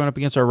team when we're going up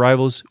against our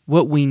rivals.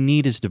 What we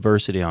need is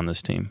diversity on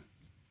this team.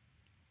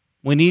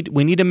 We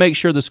need to make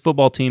sure this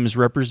football team is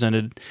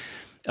represented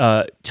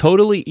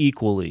totally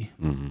equally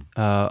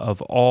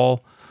of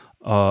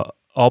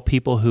all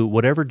people who,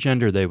 whatever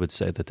gender they would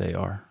say that they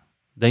are,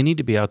 they need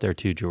to be out there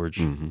too,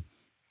 George.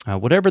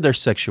 Whatever their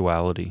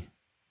sexuality,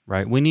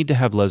 right? We need to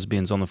have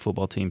lesbians on the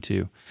football team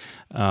too.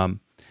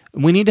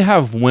 We need to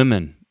have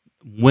women.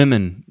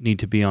 Women need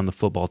to be on the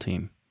football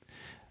team.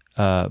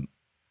 No.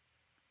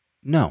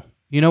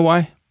 You know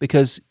why?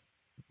 Because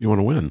you want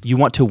to win. You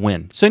want to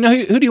win. So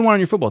who do you want on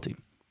your football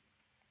team?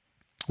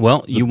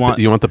 Well, you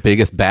want the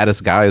biggest,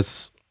 baddest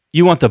guys.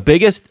 You want the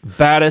biggest,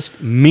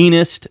 baddest,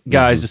 meanest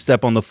guys to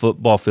step on the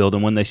football field,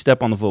 and when they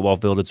step on the football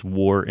field, it's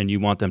war, and you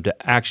want them to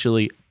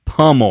actually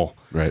pummel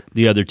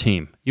the other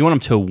team. You want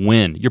them to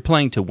win. You're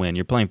playing to win.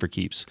 You're playing for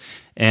keeps.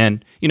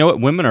 And you know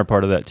what? Women are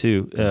part of that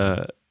too.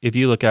 If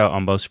you look out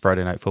on most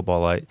Friday Night Football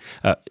light,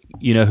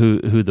 you know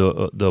who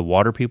the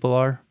water people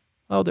are?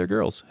 Oh, they're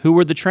girls. Who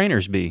would the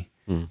trainers be?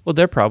 Well,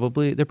 they're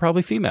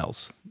probably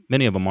females.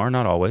 Many of them are,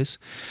 not always,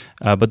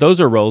 but those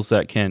are roles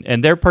that can,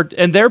 and they're part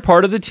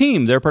of the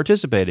team. They're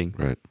participating.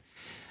 Right.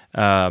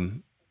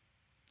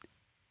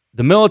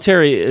 The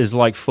military is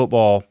like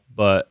football,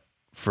 but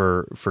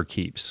for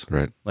keeps.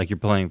 Right. Like you're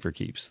playing for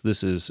keeps.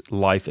 This is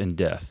life and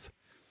death.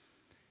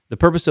 The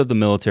purpose of the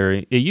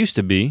military, it used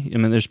to be,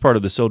 there's part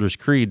of the soldier's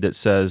creed that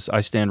says, "I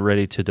stand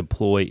ready to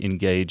deploy,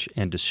 engage,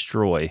 and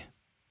destroy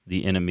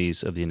the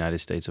enemies of the United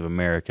States of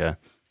America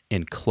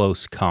in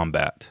close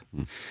combat."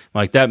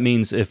 Like that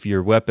means if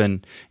your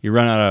weapon, you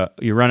run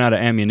out of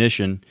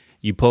ammunition,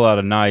 you pull out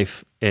a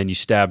knife and you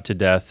stab to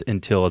death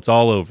until it's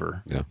all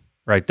over. Yeah.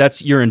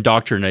 Right? You're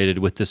indoctrinated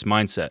with this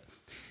mindset.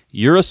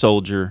 You're a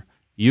soldier.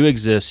 You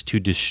exist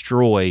to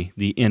destroy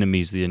the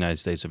enemies of the United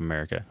States of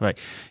America. Right?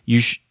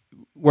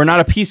 We're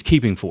not a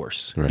peacekeeping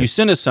force. Right. You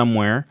send us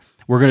somewhere,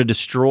 we're going to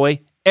destroy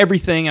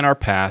everything in our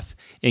path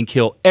and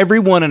kill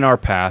everyone in our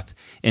path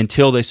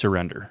until they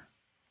surrender.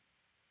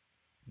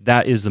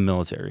 That is the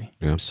military.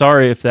 Yeah. I'm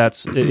sorry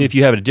if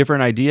you have a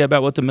different idea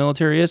about what the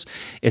military is.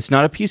 It's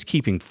not a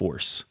peacekeeping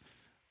force.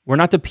 We're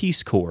not the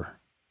Peace Corps.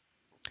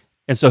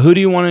 And so who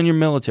do you want in your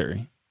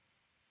military?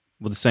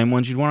 Well, the same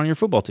ones you'd want on your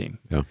football team.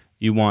 Yeah.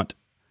 You want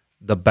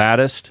the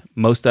baddest,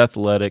 most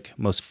athletic,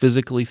 most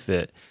physically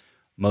fit,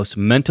 most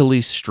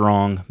mentally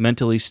strong,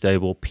 mentally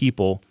stable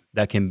people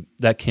that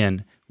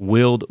can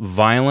wield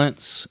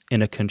violence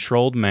in a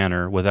controlled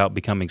manner without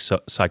becoming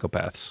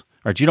psychopaths.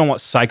 Right? You don't want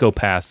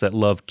psychopaths that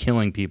love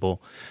killing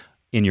people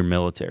in your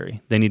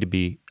military. They need to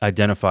be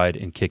identified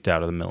and kicked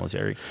out of the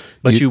military.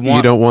 But you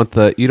don't want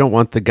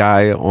the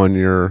guy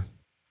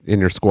in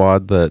your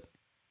squad that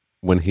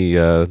when he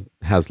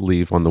has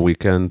leave on the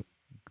weekend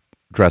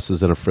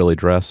dresses in a frilly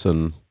dress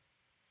and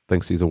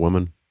thinks he's a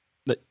woman.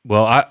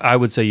 Well, I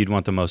would say you'd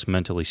want the most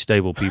mentally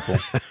stable people.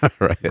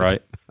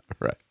 Right.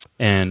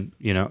 And,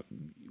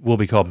 we'll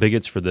be called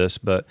bigots for this,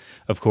 but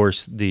of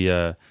course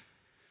the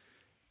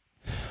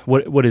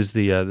what is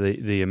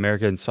the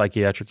American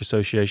Psychiatric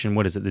Association?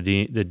 What is it?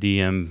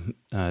 The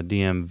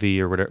DMV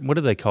or whatever. What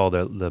do they call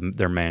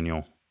their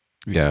manual?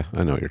 Yeah,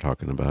 I know what you're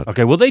talking about.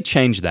 Okay, well, they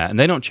changed that, and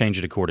they don't change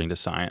it according to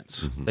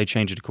science. Mm-hmm. They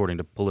change it according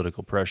to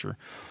political pressure,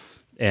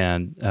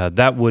 and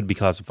that would be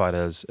classified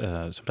as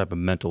some type of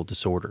mental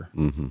disorder,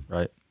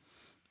 right?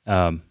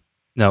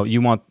 No,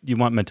 you want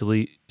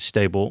mentally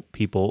stable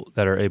people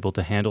that are able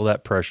to handle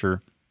that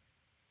pressure,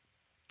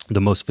 the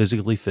most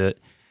physically fit,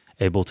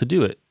 able to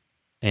do it,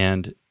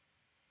 and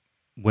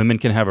women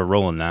can have a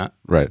role in that.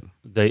 Right.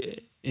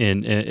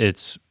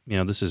 It's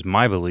this is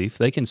my belief.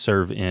 They can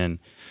serve in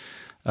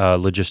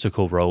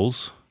logistical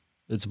roles.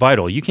 It's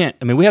vital. You can't.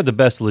 I mean, we have the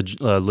best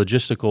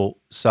logistical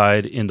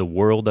side in the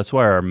world. That's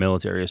why our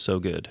military is so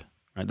good.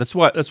 Right. That's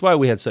why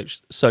we had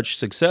such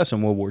success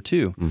in World War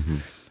II,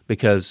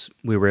 because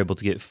we were able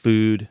to get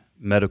food,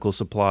 medical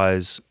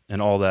supplies,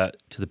 and all that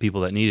to the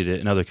people that needed it.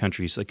 In other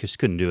countries, they just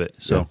couldn't do it.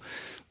 So,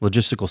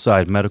 logistical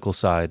side, medical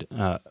side,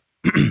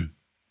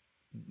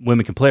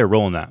 women can play a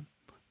role in that.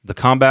 The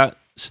combat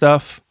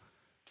stuff,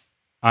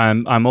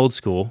 I'm old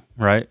school,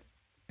 right?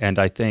 And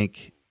I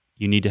think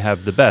you need to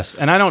have the best.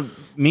 And I don't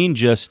mean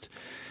just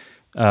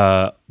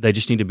they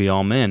just need to be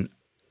all men,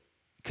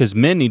 because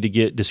men need to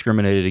get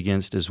discriminated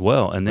against as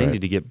well, and they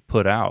need to get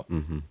put out.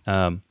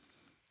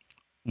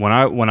 When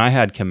I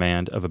had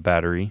command of a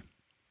battery,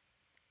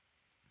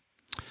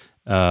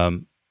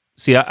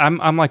 see,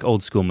 I'm like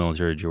old school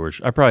military,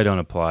 George. I probably don't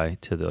apply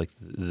to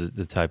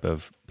the type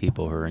of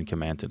people who are in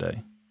command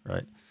today,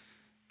 right?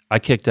 I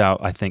kicked out,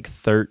 I think,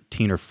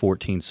 13 or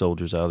 14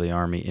 soldiers out of the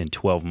Army in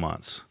 12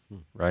 months,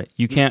 right?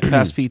 You can't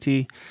pass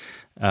PT,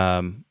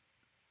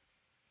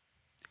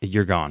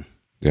 you're gone.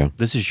 Yeah.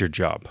 This is your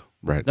job.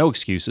 Right. No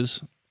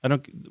excuses.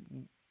 You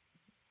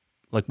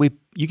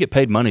get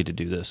paid money to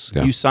do this.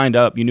 Yeah. You signed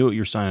up. You knew what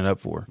you were signing up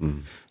for.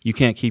 You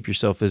can't keep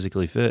yourself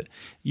physically fit.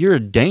 You're a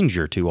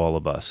danger to all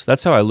of us.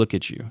 That's how I look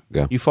at you.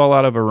 Yeah. You fall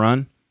out of a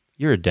run,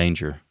 you're a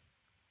danger.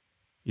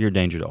 You're a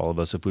danger to all of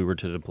us if we were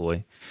to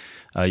deploy.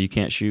 You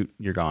can't shoot,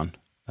 you're gone.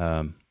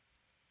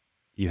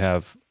 You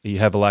have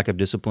a lack of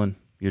discipline,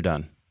 you're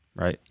done,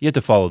 right? You have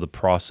to follow the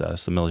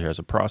process. The military has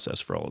a process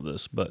for all of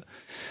this, but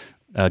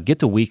get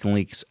the weak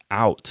links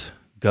out,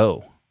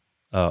 go.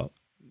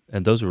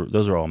 And those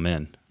are all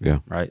men. Yeah.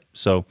 Right.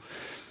 So,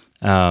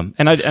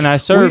 and I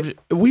served.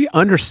 We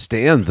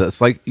understand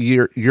this. Like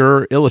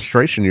your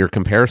illustration, your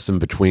comparison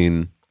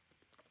between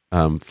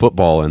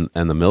football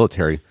and the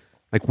military.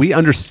 Like, we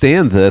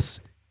understand this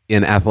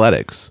in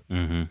athletics.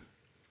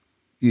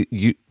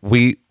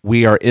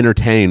 We are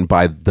entertained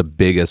by the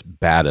biggest,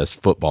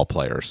 baddest football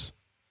players.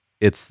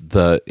 It's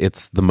the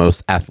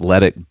most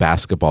athletic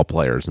basketball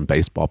players and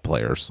baseball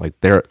players. Like,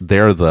 they're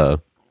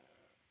the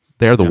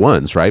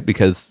ones, right?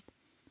 Because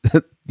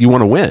you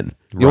want to win.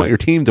 You want your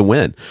team to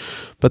win.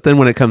 But then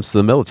when it comes to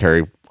the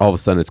military, all of a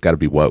sudden it's got to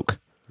be woke.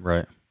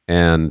 Right.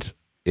 And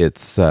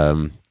it's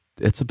a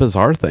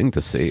bizarre thing to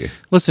see.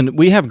 Listen,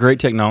 we have great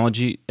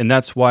technology, and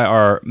that's why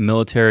our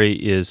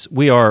military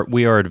we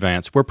are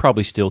advanced. We're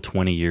probably still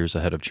 20 years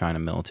ahead of China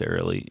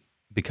militarily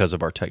because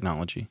of our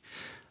technology.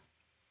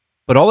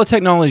 But all the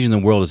technology in the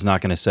world is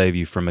not going to save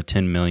you from a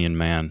 10 million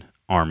man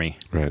army.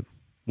 Right.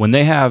 When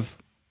they have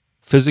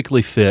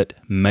physically fit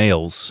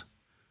males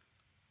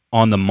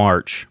on the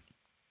march,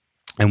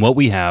 and what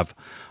we have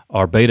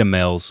are beta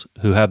males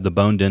who have the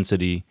bone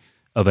density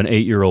of an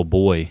 8-year-old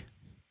boy,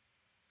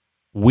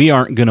 we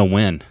aren't going to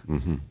win.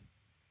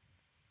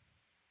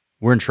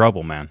 We're in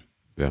trouble, man.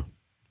 Yeah.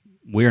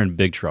 We're in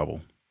big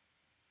trouble.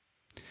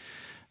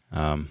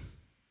 I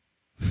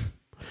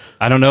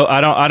don't know.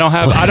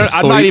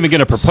 I'm not even going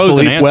to propose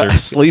an answer.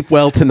 Sleep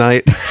well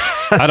tonight.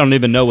 I don't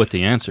even know what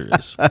the answer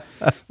is.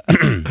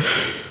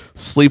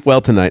 Sleep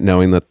well tonight,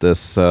 knowing that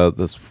this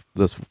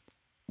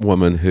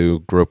woman who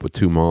grew up with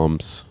 2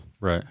 moms,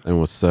 right,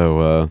 and was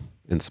so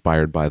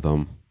inspired by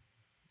them,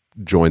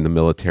 joined the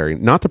military,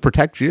 not to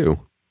protect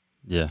you,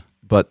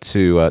 but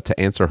to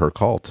answer her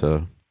call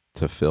to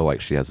feel like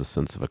she has a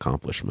sense of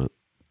accomplishment.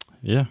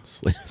 Yeah.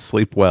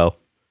 Sleep well,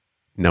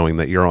 knowing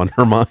that you're on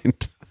her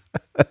mind.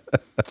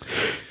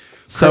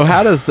 So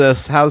how does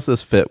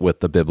this fit with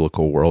the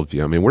biblical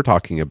worldview? I mean, we're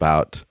talking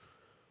about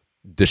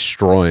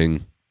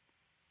destroying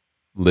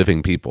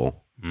living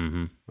people.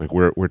 Like,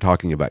 we're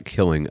talking about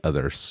killing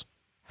others.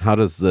 How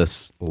does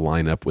this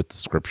line up with the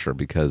scripture?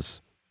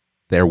 Because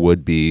there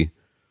would be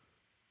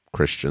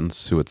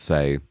Christians who would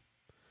say,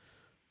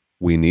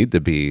 we need to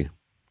be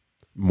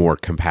more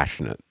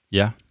compassionate.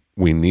 Yeah.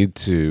 We need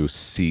to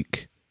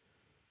seek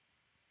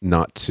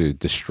not to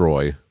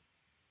destroy,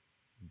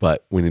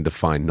 but we need to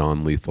find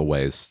non-lethal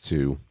ways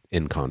to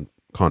end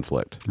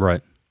conflict.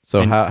 Right.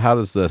 So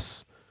how's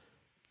this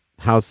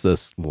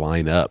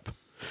line up?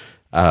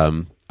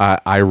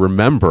 I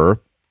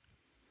remember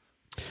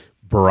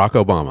Barack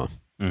Obama.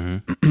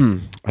 Mm-hmm.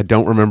 I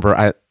don't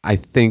remember. I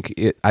think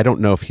I don't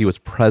know if he was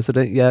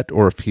president yet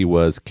or if he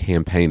was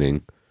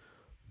campaigning,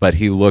 but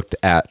he looked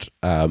at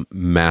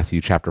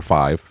Matthew chapter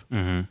 5.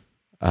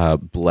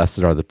 Mm-hmm.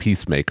 Blessed are the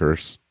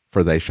peacemakers,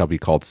 for they shall be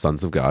called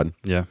sons of God.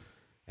 Yeah.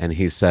 And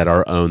he said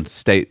our own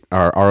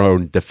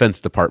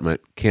defense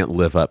department can't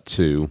live up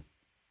to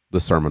the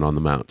Sermon on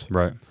the Mount.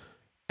 Right.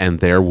 And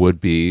there would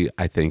be,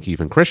 I think,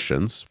 even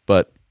Christians,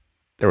 but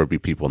there would be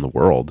people in the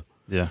world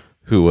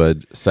who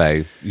would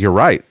say, you're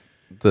right.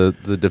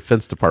 The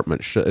Defense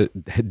Department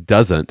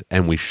doesn't,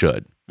 and we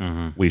should.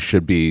 Mm-hmm. We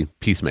should be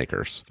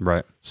peacemakers.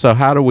 Right. So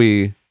how do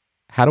we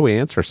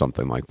answer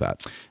something like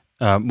that?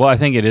 Well, I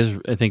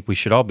think we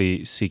should all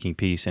be seeking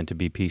peace and to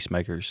be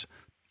peacemakers.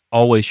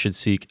 Always should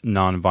seek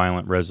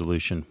nonviolent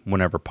resolution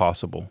whenever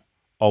possible.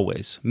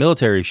 Always.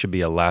 Military should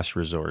be a last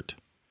resort.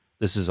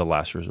 This is a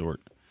last resort.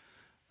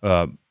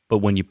 But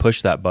when you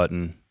push that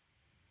button,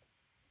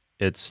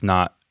 it's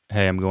not,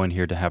 hey, I'm going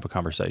here to have a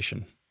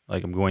conversation.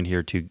 Like, I'm going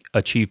here to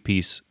achieve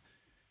peace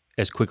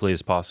as quickly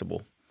as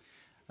possible.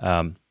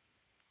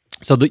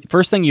 So the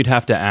first thing you'd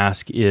have to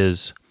ask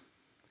is,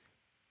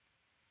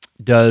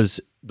 does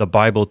the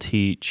Bible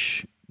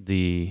teach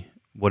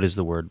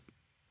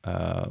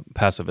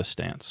pacifist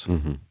stance?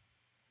 Mm-hmm.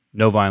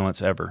 No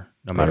violence ever,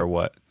 no matter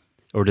what.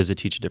 Or does it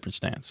teach a different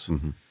stance?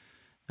 Mm-hmm.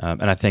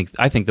 And I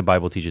think the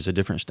Bible teaches a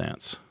different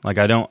stance. Like,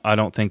 I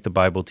don't think the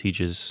Bible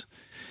teaches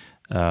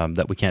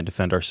that we can't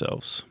defend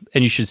ourselves.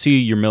 And you should see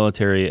your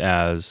military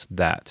as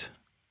that.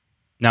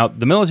 Now,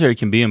 the military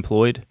can be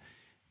employed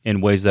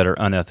in ways that are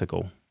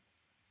unethical,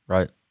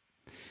 right?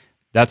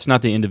 That's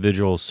not the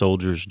individual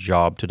soldier's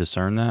job to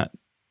discern that.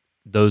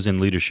 Those in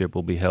leadership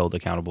will be held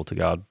accountable to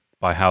God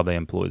by how they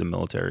employ the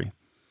military.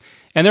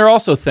 And there are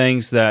also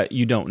things that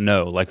you don't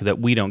know, like that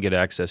we don't get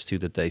access to,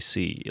 that they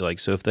see. Like,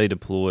 so if they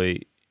deploy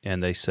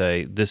and they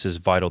say, this is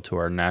vital to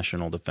our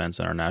national defense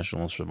and our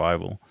national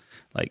survival,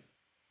 like,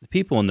 the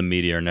people in the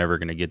media are never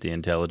going to get the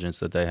intelligence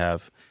that they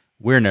have.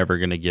 We're never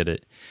going to get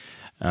it.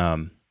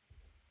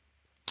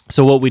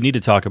 So what we need to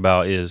talk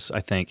about is, I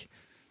think,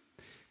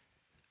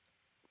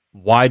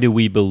 why do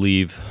we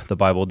believe the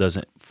Bible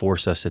doesn't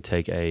force us to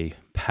take a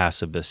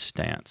pacifist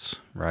stance,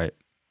 right?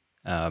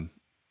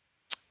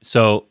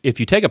 So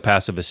if you take a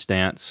pacifist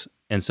stance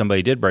and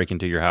somebody did break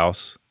into your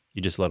house,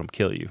 you just let them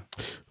kill you.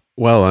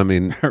 Well, I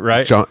mean,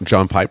 right?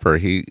 John Piper,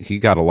 he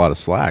got a lot of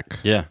slack.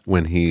 Yeah.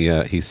 When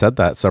he said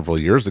that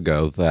several years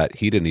ago, that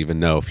he didn't even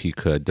know if he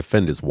could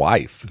defend his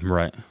wife,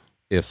 right,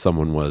 if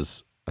someone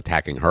was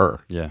attacking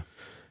her. Yeah.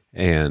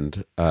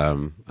 And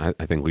I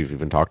think we've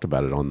even talked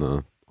about it on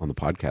the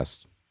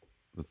podcast.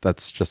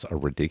 That's just a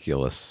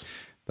ridiculous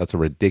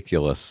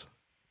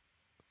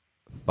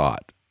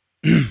thought.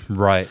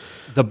 Right.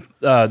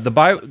 The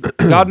Bible,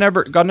 God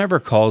never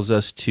calls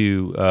us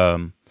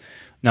to.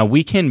 Now,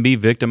 we can be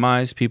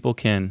victimized. People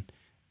can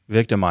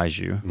victimize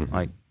you. Mm-hmm.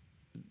 Like,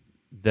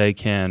 they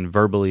can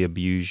verbally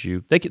abuse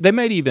you. They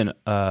might even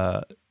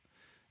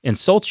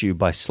insult you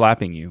by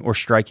slapping you or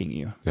striking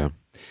you. Yeah.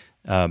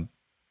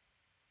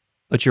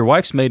 But your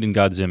wife's made in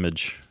God's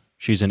image.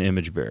 She's an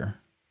image bearer.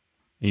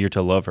 And you're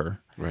to love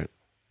her. Right.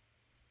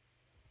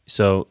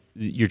 So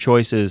your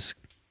choice is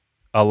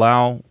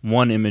allow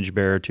one image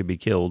bearer to be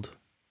killed,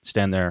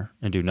 stand there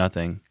and do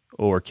nothing,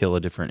 or kill a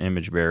different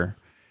image bearer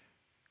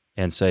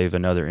and save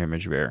another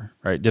image bearer,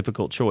 right?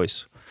 Difficult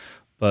choice.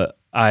 But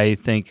I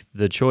think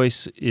the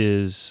choice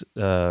is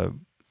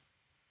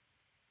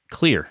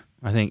clear.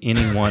 I think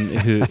anyone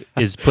who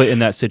is put in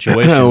that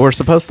situation... We're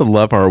supposed to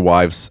love our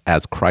wives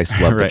as Christ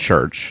loved the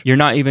church. You're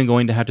not even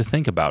going to have to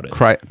think about it.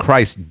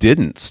 Christ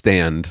didn't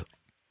stand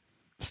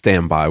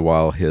by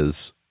while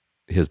his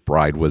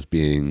bride was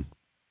being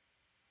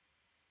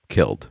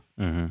killed.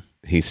 Mm-hmm.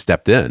 He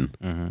stepped in,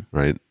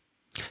 right?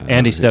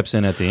 And he steps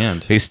in at the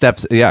end. He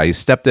stepped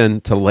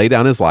in to lay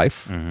down his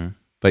life. Mm-hmm.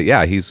 But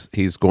yeah,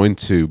 he's going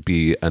to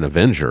be an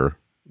avenger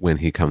when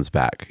he comes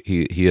back.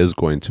 He is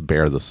going to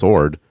bear the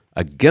sword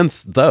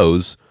against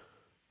those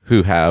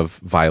who have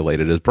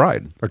violated his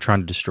bride or trying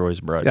to destroy his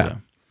bride.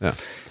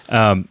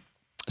 Yeah.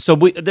 So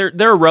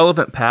there are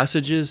relevant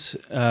passages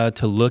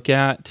to look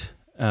at.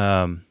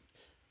 Well,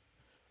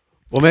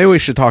 maybe we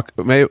should talk.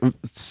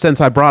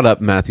 Since I brought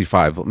up Matthew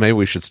 5, maybe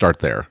we should start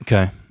there.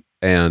 Okay.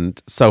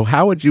 And so,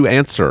 how would you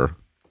answer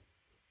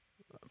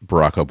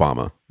Barack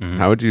Obama? Mm-hmm.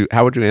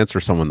 How would you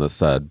answer someone that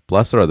said,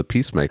 "Blessed are the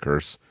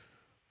peacemakers"?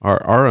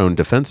 Our own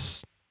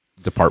defense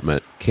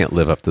department can't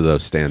live up to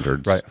those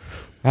standards. Right.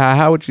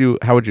 How would you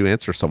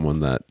answer someone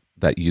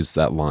that used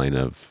that line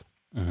of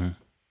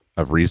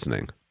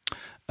reasoning?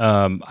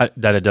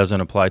 That it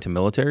doesn't apply to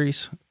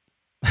militaries.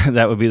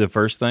 That would be the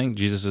first thing.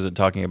 Jesus isn't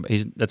talking about.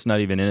 That's not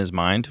even in his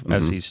mind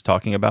as he's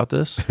talking about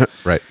this.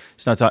 Right.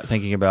 He's not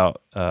thinking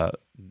about.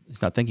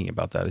 He's not thinking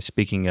about that. He's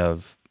speaking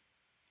of.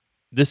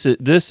 This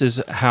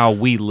is how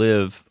we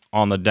live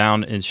on the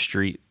down in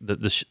street,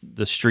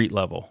 the street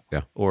level,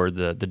 or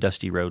the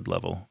dusty road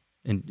level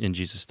in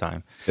Jesus'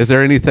 time. Is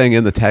there anything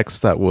in the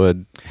text that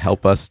would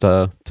help us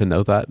to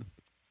know that?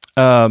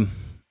 Are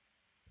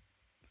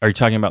you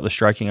talking about the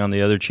striking on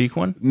the other cheek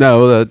one?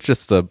 No,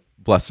 just the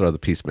blessed are the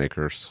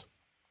peacemakers.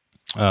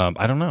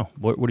 I don't know.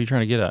 What are you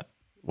trying to get at?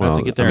 Well, have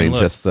to get there I mean, and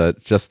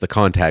look. just the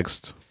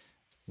context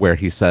where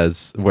he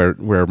says,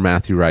 where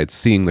Matthew writes,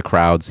 seeing the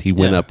crowds, he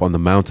went up on the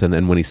mountain,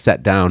 and when he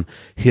sat down,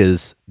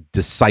 his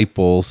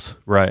disciples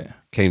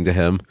came to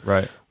him.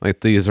 Right. Like,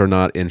 these are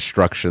not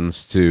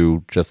instructions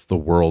to just the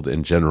world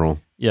in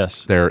general.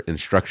 Yes. They're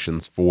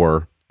instructions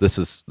for this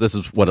is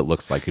what it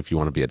looks like if you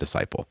want to be a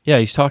disciple. Yeah,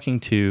 he's talking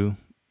to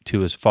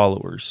his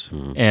followers,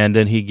 and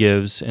then he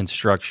gives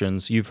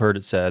instructions. You've heard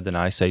it said, then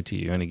I say to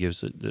you, and he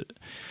gives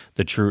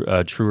the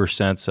truer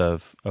sense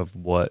of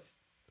what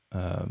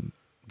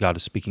God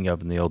is speaking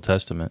of in the Old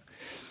Testament.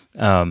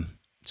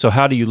 So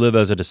how do you live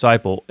as a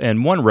disciple?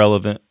 And one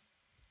relevant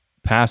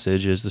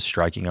passage is the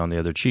striking on the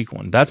other cheek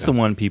one. That's the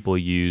one people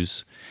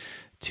use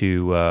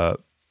to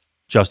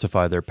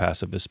justify their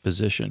pacifist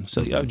position.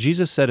 So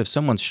Jesus said, if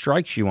someone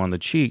strikes you on the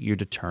cheek, you're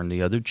to turn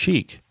the other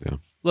cheek. Yeah.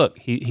 Look,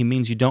 he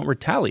means you don't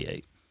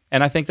retaliate.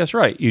 And I think that's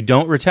right. You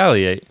don't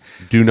retaliate.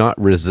 Do not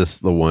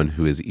resist the one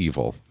who is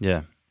evil.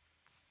 Yeah.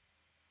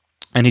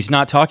 And he's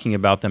not talking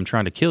about them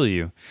trying to kill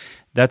you.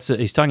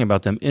 He's talking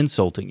about them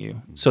insulting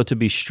you. So to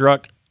be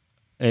struck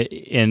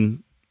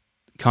in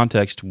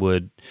context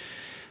would,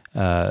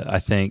 I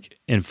think,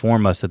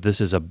 inform us that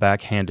this is a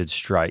backhanded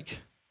strike,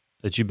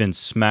 that you've been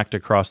smacked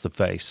across the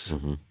face,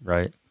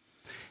 right?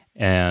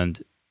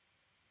 And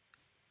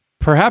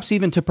perhaps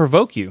even to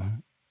provoke you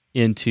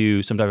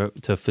into some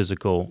type of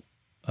physical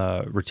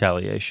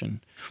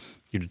retaliation.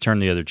 You're to turn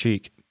the other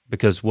cheek,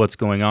 because what's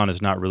going on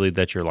is not really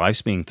that your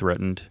life's being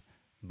threatened,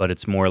 but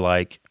it's more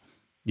like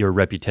your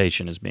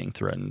reputation is being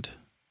threatened.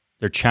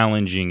 They're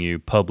challenging you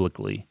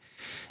publicly.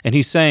 And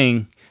he's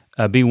saying,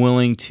 be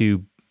willing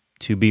to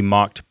be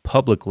mocked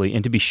publicly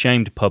and to be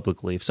shamed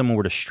publicly. If someone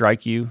were to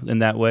strike you in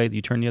that way,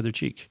 you turn the other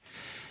cheek.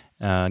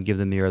 Give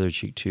them the other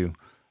cheek too.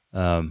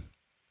 And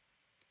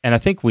I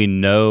think we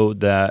know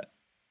that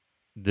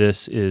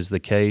this is the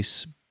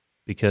case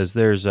because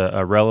there's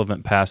a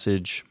relevant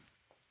passage.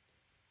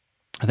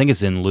 I think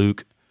it's in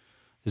Luke.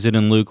 Is it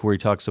in Luke where he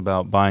talks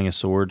about buying a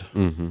sword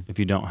if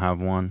you don't have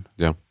one?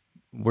 Yeah.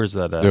 Where's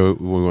that at? Do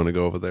we want to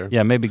go over there?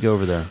 Yeah, maybe go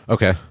over there.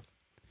 Okay.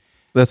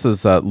 This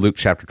is Luke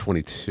chapter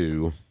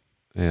 22,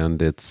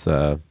 and it's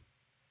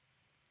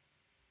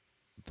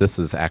this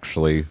is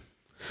actually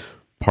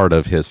part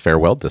of his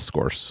farewell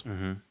discourse.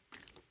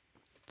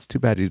 It's too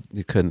bad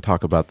you couldn't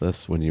talk about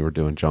this when you were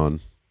doing John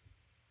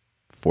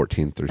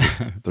 14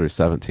 through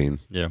 17.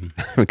 Yeah.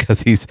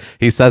 Because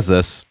he says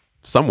this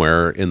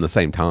somewhere in the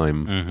same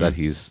time that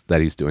he's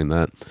doing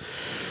that.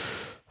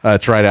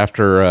 It's right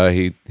after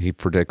he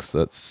predicts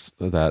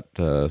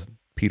that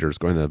Peter's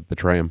going to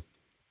betray him.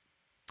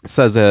 It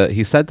says,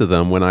 he said to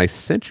them, when I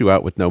sent you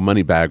out with no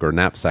money bag or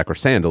knapsack or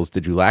sandals,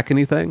 did you lack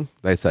anything?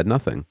 They said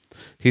nothing.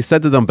 He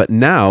said to them, but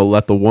now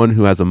let the one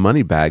who has a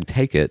money bag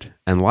take it,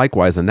 and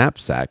likewise a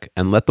knapsack,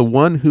 and let the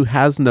one who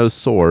has no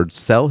sword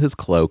sell his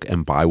cloak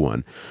and buy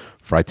one.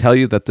 For I tell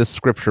you that this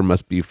scripture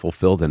must be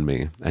fulfilled in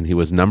me. And he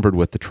was numbered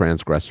with the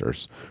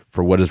transgressors.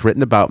 For what is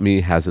written about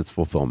me has its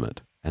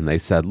fulfillment. And they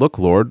said, look,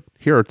 Lord,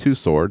 here are 2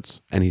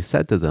 swords. And he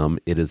said to them,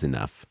 it is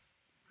enough.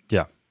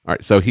 Yeah. All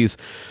right, so he's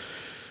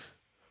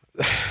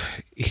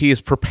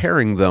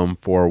preparing them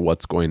for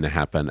what's going to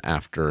happen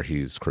after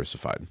he's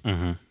crucified.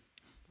 I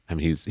mean,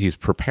 he's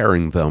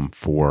preparing them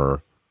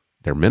for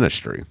their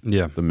ministry.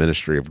 Yeah. The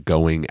ministry of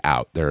going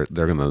out. They're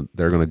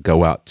gonna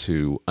go out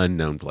to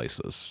unknown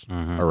places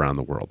around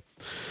the world.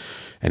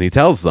 And he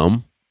tells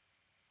them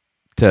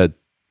to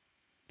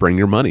bring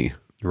your money.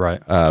 Right.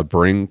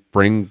 Bring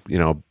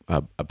a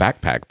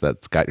backpack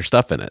that's got your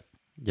stuff in it.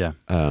 Yeah.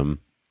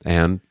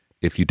 And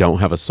if you don't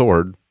have a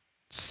sword,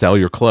 sell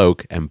your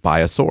cloak and buy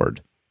a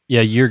sword.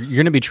 Yeah, you're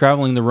going to be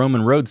traveling the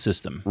Roman road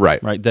system.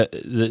 Right. Right.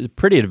 The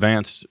pretty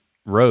advanced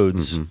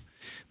roads.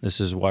 This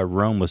is why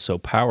Rome was so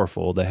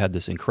powerful. They had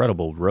this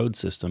incredible road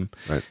system.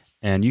 Right.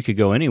 And you could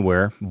go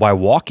anywhere by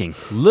walking.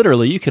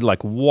 Literally, you could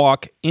like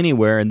walk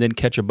anywhere and then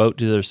catch a boat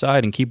to the other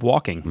side and keep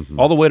walking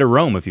all the way to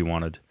Rome if you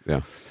wanted.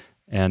 Yeah.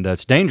 And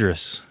that's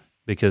dangerous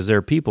because there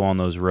are people on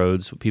those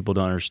roads. People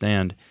don't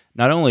understand.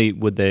 Not only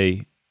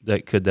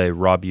could they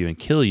rob you and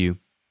kill you,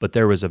 but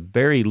there was a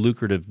very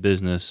lucrative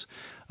business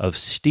of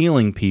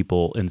stealing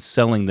people and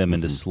selling them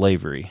into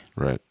slavery.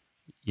 Right.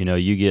 You know,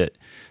 you get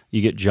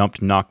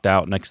jumped, knocked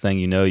out. Next thing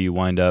you know, you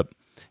wind up,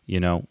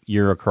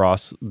 you're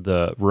across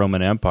the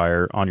Roman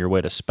Empire on your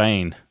way to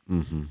Spain.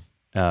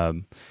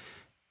 And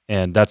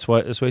that's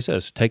what he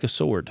says. Take a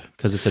sword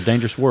because it's a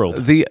dangerous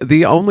world.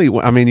 The only,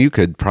 I mean, you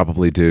could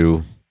probably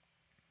do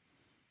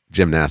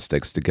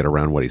gymnastics to get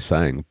around what he's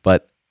saying,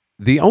 but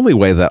the only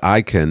way that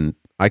I can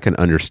can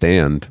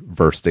understand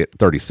verse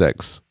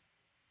 36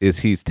 is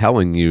he's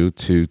telling you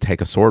to take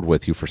a sword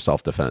with you for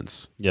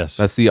self-defense. Yes.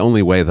 That's the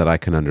only way that I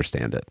can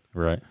understand it.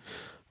 Right.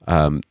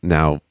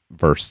 Now,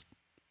 verse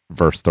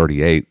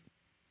 38,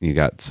 you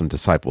got some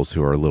disciples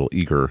who are a little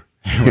eager.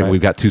 Right.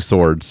 We've got 2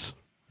 swords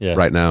Yeah.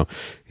 right now.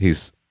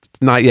 He's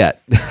not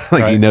yet.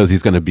 Like Right. he knows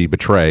he's going to be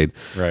betrayed.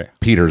 Right.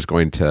 Peter's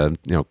going to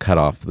cut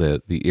off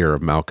the ear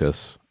of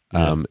Malchus.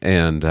 So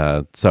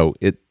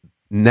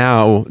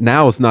now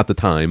is not the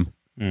time.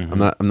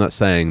 Mm-hmm. I'm not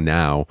saying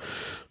now,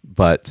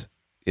 but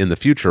in the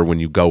future when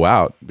you go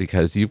out,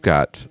 because you've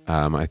got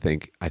I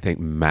think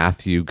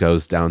Matthew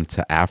goes down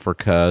to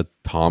Africa,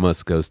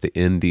 Thomas goes to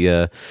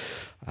India.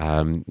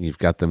 You've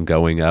got them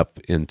going up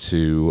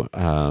into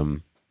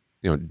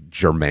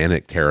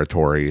Germanic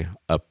territory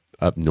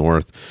up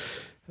north.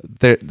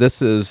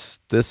 This is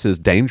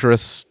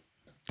dangerous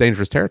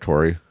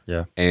territory.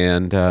 Yeah.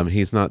 And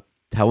he's not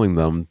telling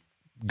them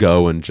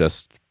go and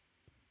just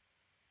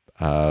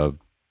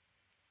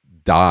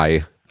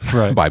die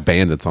Right. by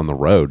bandits on the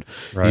road.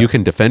 Right. You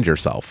can defend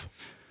yourself.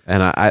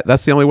 And I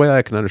that's the only way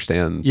I can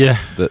understand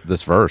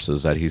this verse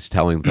is that he's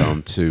telling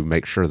them to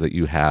make sure that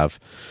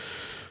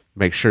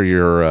make sure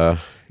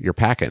you're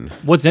packing.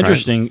 What's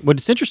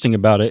interesting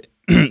about it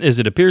is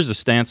it appears the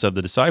stance of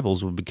the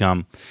disciples would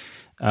become,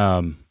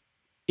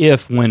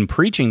 if when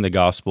preaching the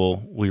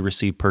gospel we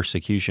receive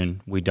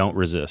persecution, we don't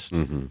resist,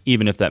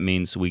 even if that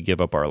means we give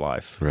up our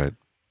life Right.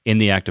 in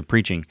the act of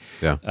preaching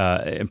Yeah.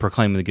 and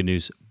proclaiming the good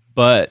news.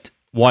 But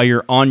while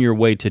you're on your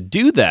way to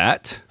do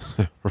that,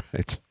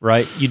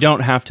 right, you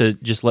don't have to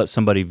just let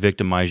somebody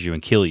victimize you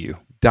and kill you.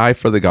 Die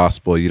for the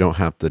gospel. You don't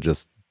have to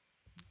just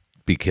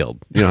be killed.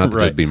 You don't have to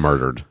just be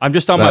murdered. I'm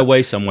just on my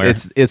way somewhere.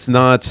 It's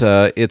not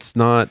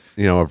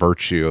a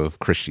virtue of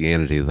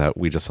Christianity that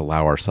we just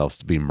allow ourselves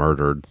to be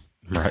murdered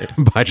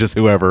by just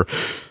whoever.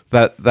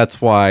 That's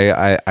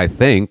why I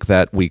think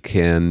that we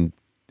can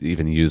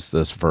even use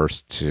this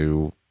verse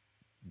to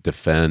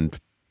defend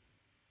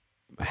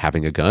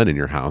having a gun in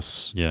your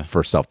house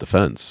for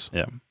self-defense.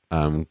 Yeah.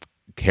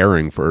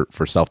 Carrying for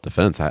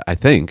self-defense, I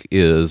think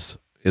is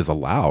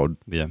allowed.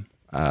 Yeah.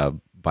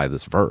 By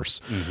this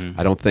verse,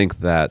 I don't think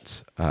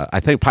that. I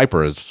think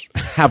Piper is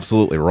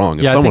absolutely wrong.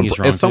 If I think he's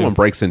wrong if someone too.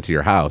 breaks into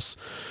your house,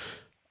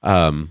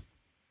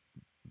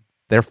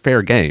 they're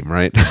fair game,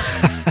 right?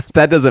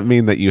 That doesn't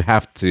mean that you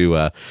have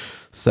to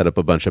set up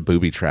a bunch of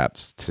booby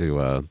traps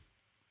to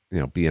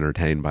be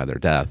entertained by their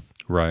death,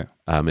 Right.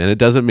 and it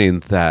doesn't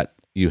mean that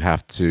you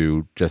have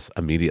to just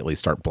immediately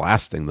start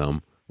blasting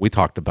them. We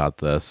talked about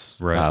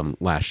this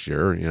last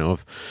year.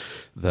 If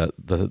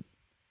the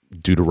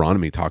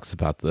Deuteronomy talks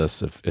about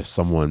this. If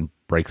someone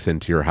breaks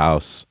into your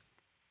house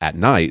at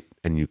night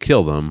and you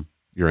kill them,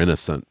 you're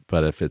innocent.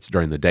 But if it's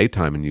during the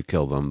daytime and you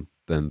kill them,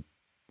 then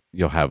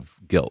you'll have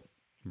guilt.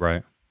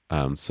 Right.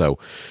 So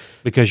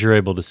because you're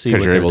able to see,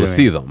 because you're able to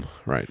see them,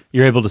 right?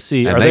 You're able to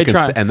see.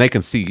 And they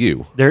can see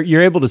you.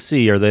 You're able to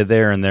see. Are they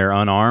there and they're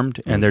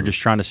unarmed and they're just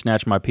trying to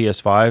snatch my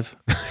PS5?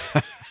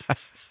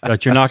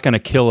 But you're not going to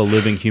kill a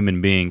living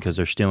human being because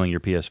they're stealing your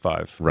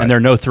PS5, right? And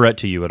they're no threat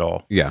to you at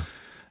all. Yeah.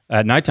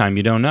 At nighttime,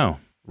 you don't know,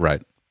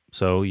 right?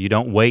 So you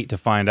don't wait to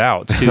find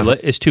out. It's too late.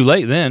 It's too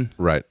late then,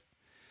 right?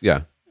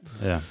 Yeah.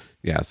 Yeah.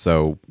 Yeah.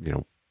 So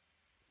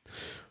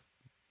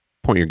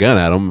point your gun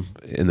at them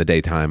in the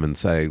daytime and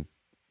say,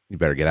 "You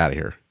better get out of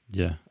here."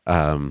 Yeah.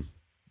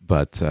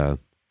 But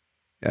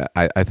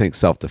I think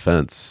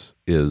self-defense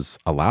is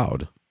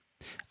allowed.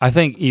 I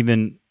think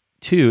even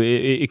too,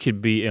 it could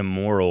be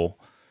immoral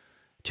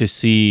to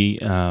see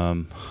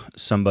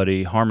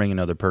somebody harming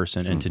another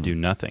person and to do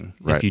nothing.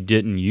 Right. If you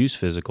didn't use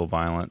physical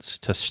violence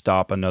to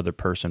stop another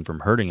person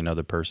from hurting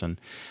another person,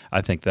 I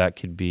think that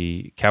could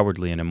be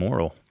cowardly and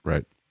immoral.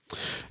 Right.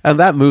 And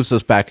that moves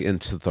us back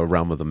into the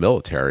realm of the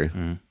military.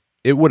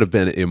 It would have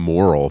been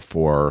immoral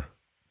for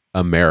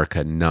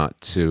America not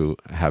to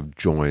have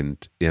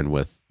joined in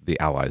with the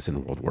Allies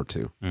in World War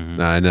II.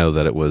 Now, I know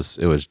that it was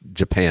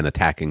Japan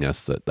attacking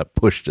us that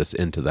pushed us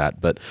into that,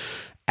 but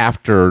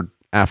after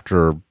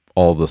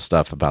all the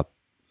stuff about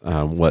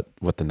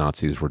what the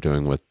Nazis were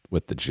doing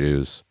with the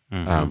Jews,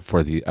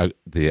 for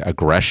the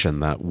aggression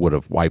that would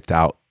have wiped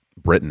out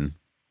Britain,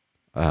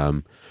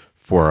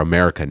 for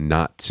America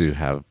not to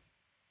have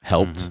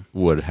helped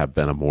would have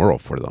been immoral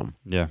for them.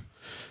 Yeah.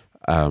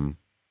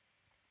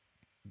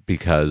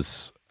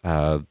 Because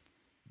the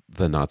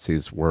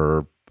Nazis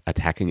were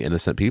attacking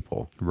innocent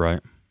people. Right.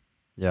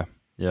 Yeah.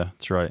 Yeah,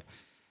 that's right.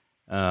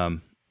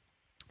 And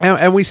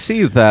we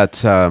see that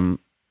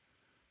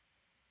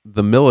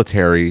the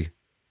military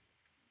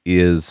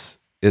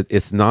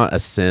it's not a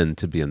sin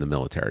to be in the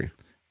military.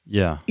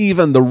 Yeah.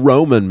 Even the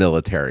Roman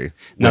military,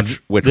 Now,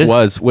 which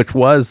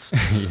was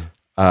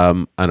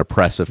an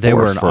oppressive force. They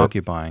were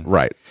occupying.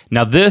 Right.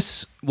 Now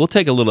this, we'll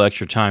take a little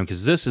extra time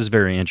because this is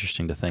very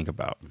interesting to think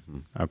about.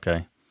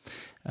 Okay.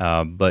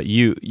 But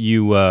you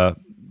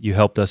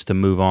helped us to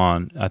move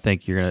on. I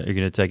think you're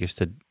gonna take us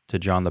to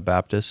John the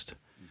Baptist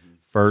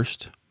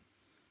first.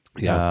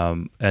 Yeah.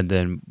 And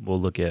then we'll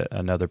look at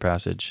another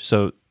passage.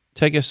 So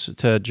take us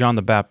to John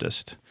the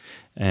Baptist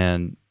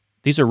and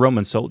These are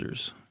Roman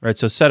soldiers, right?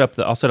 So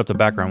I'll set up the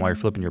background while you're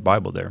flipping your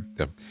Bible there.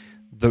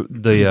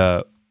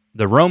 Yeah.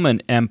 The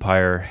Roman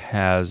Empire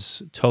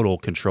has total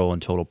control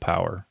and total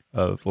power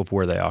of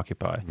where they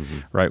occupy,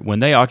 right? When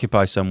they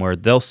occupy somewhere,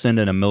 they'll send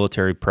in a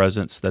military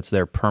presence that's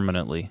there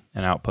permanently,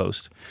 an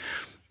outpost.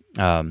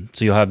 So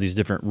you'll have these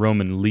different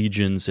Roman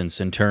legions and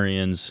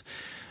centurions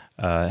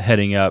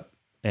heading up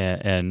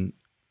and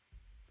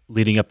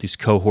leading up these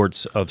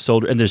cohorts of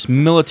soldiers. And there's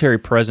military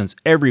presence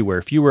everywhere.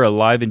 If you were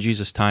alive in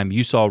Jesus' time,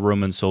 you saw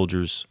Roman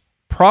soldiers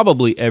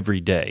probably every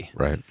day.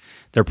 Right.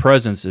 Their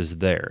presence is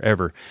there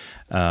ever.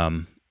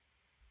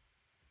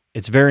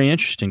 It's very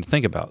interesting to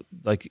think about.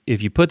 Like,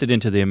 if you put it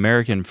into the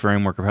American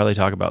framework of how they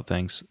talk about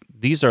things,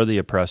 these are the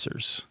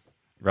oppressors,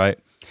 right?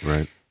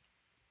 Right.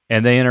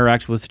 And they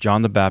interact with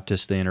John the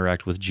Baptist, they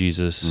interact with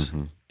Jesus,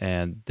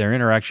 and their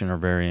interaction are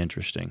very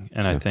interesting.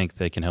 And I think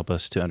they can help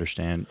us to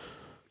understand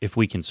if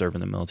we can serve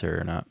in the military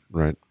or not.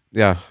 Right.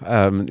 Yeah.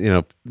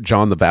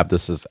 John the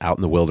Baptist is out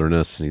in the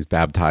wilderness and he's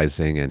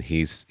baptizing and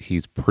he's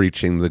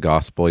preaching the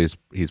gospel.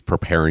 He's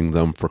preparing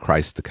them for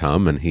Christ to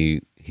come, and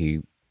he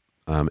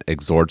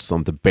exhorts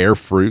them to bear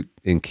fruit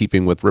in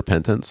keeping with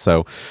repentance.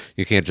 So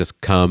you can't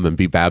just come and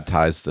be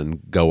baptized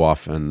and go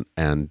off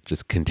and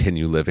just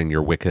continue living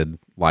your wicked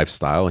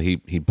lifestyle. He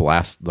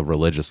blasts the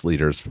religious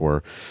leaders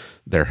for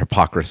their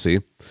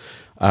hypocrisy.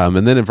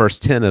 And then in verse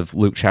 10 of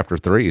Luke chapter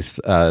 3,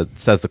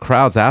 says, the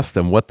crowds asked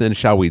him, what then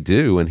shall we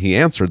do? And he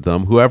answered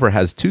them, whoever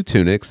has 2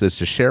 tunics is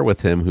to share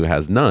with him who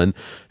has none,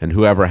 and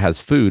whoever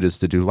has food is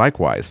to do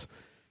likewise.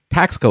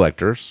 Tax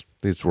collectors,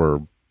 these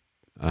were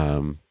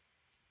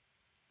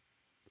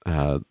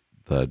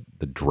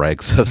the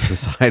dregs of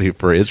society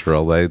for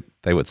Israel.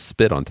 They would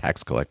spit on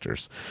tax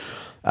collectors.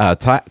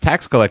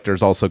 Tax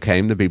collectors also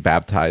came to be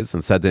baptized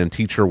and said to him,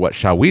 teacher, what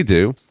shall we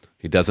do?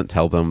 He doesn't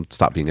tell them,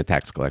 stop being a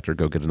tax collector,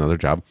 go get another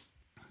job.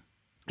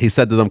 He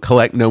said to them,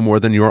 collect no more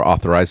than you are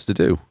authorized to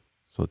do.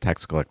 So the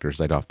tax collectors,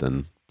 they'd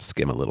often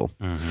skim a little.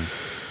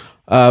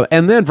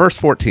 And then verse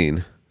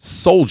 14,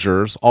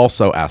 soldiers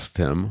also asked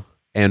him,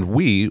 and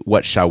we,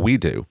 what shall we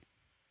do?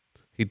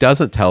 He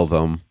doesn't tell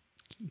them,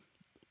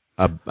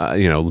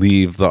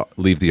 leave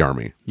the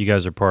army. You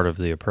guys are part of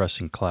the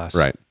oppressing class.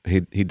 Right.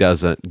 He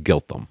doesn't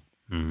guilt them.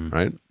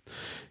 Right.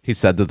 He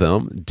said to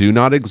them, do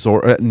not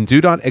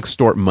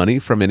extort money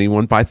from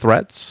anyone by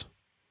threats,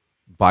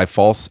 by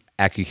false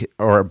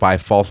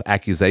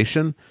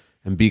accusation,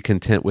 and be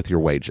content with your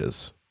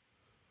wages.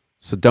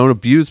 So don't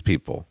abuse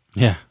people.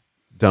 Yeah.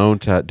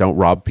 Don't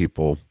rob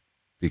people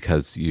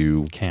because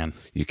you can.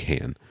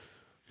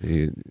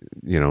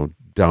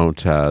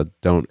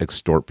 Don't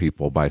extort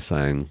people by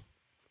saying,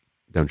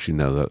 don't you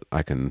know that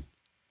I can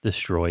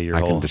destroy your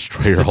whole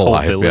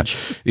life village?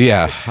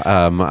 Yeah.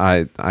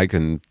 I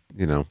can.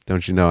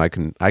 Don't you know I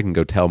can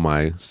go tell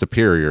my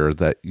superior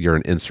that you're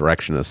an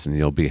insurrectionist and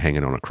you'll be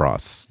hanging on a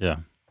cross. Yeah.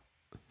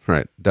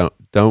 Right. Don't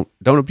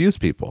abuse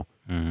people.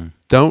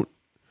 Don't.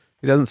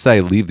 He doesn't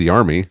say leave the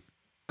army,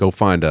 go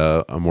find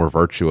a more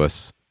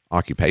virtuous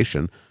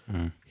occupation.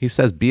 He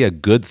says be a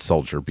good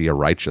soldier, be a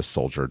righteous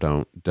soldier.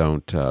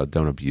 Don't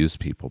abuse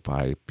people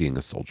by being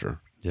a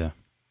soldier. Yeah,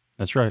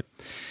 that's right.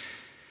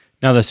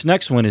 Now, this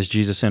next one is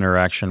Jesus'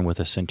 interaction with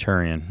a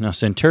centurion. Now,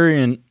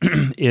 centurion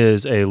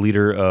is a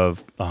leader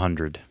of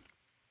 100.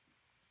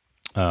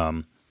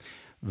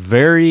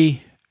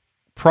 Probably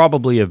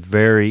a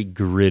very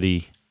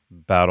gritty,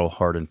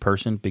 battle-hardened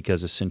person,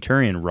 because a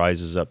centurion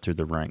rises up through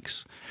the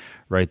ranks,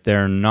 right?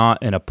 They're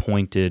not an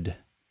appointed,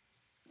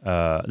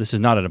 this is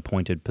not an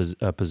appointed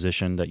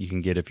position that you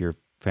can get if your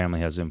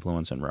family has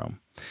influence in Rome.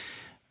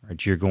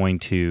 Right? You're going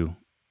to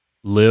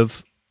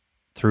live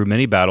through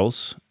many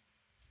battles,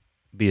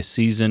 be a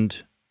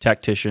seasoned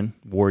tactician,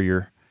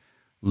 warrior,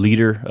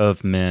 leader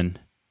of men,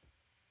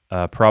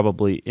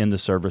 probably in the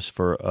service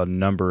for a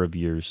number of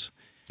years.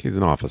 He's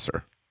an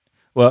officer.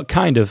 Well,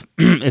 kind of.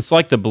 It's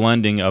like the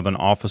blending of an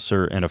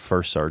officer and a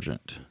first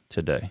sergeant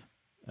today.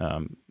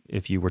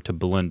 If you were to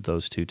blend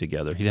those two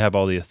together, he'd have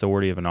all the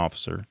authority of an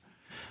officer,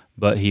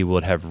 but he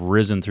would have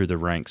risen through the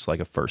ranks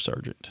like a first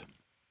sergeant.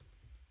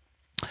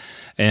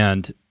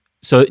 And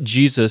so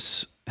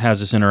Jesus has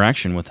this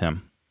interaction with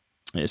him.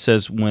 It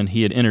says, when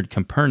he had entered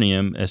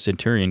Capernaum, a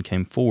centurion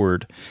came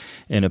forward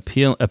and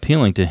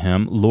appealing to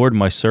him, Lord,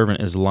 my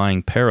servant is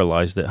lying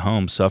paralyzed at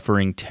home,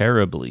 suffering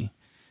terribly.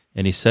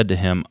 And he said to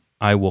him,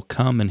 I will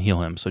come and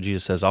heal him. So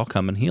Jesus says, I'll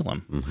come and heal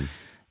him.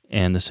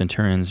 And the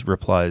centurion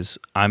replies,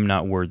 I'm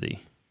not worthy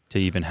to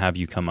even have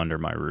you come under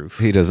my roof.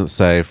 He doesn't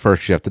say,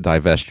 first you have to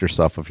divest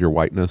yourself of your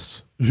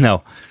whiteness.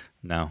 No.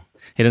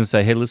 He doesn't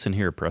say, hey, listen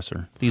here,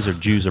 oppressor. These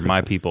Jews are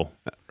my people.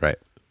 Right.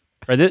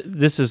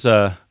 This is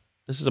a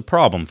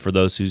problem for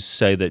those who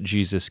say that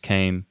Jesus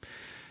came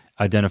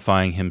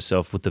identifying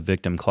himself with the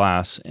victim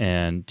class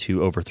and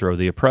to overthrow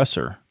the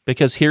oppressor.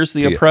 Because here's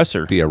the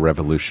oppressor. Be a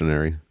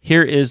revolutionary.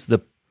 Here is the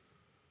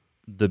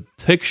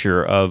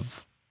picture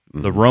of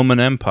the Roman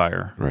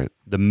Empire, right?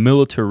 The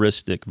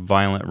militaristic,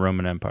 violent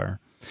Roman Empire.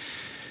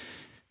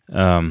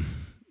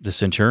 The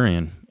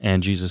centurion,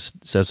 and Jesus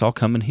says, I'll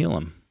come and heal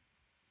him.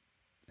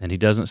 And he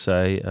doesn't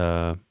say,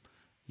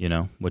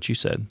 what you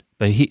said.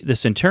 But the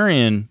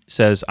centurion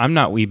says, I'm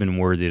not even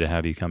worthy to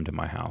have you come to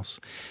my house.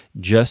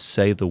 Just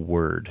say the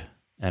word,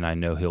 and I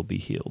know he'll be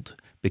healed,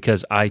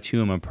 because I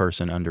too am a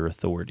person under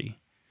authority,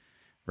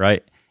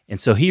 right? And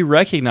so he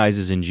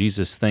recognizes in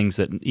Jesus things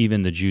that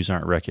even the Jews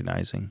aren't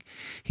recognizing.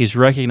 He's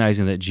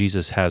recognizing that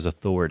Jesus has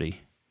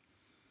authority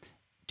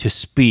to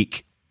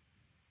speak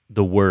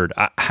the word.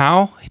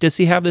 How does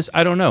he have this?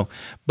 I don't know.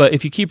 But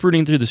if you keep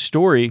reading through the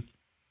story,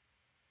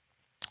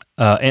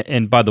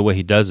 and by the way,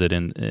 he does it,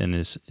 and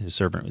his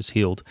servant was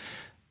healed.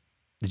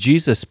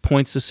 Jesus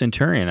points the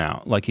centurion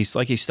out, like he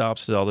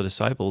stops all the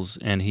disciples,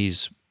 and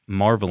he's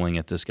marveling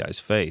at this guy's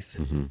faith.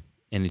 Mm-hmm.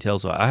 And he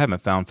tells them, I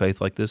haven't found faith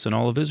like this in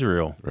all of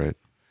Israel. Right.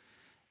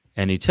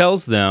 And he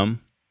tells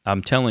them,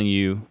 I'm telling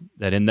you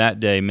that in that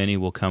day many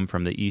will come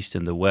from the east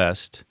and the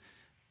west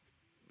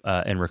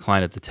and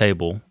recline at the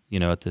table,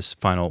 at this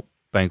final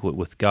banquet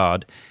with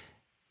God,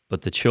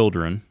 but the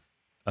children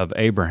of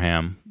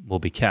Abraham will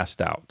be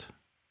cast out.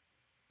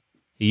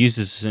 He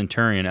uses the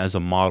centurion as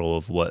a model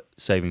of what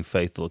saving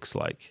faith looks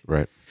like.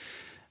 Right.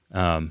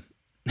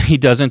 He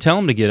doesn't tell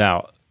him to get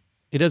out.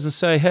 He doesn't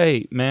say,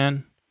 hey,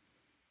 man,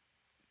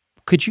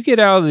 could you get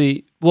out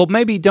of well,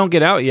 maybe don't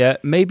get out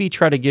yet. Maybe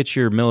try to get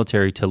your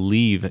military to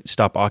leave,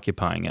 stop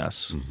occupying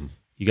us. Mm-hmm.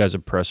 You guys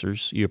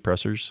oppressors,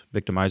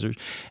 victimizers,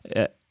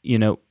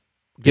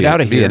 get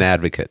out of here. Be an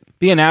advocate.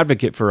 Be an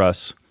advocate for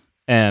us.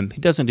 And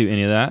he doesn't do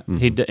any of that.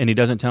 Mm-hmm. He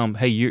doesn't tell him,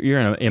 hey, you're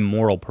in an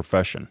immoral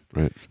profession.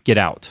 Right. Get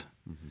out.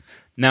 Mm-hmm.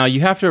 Now,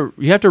 you have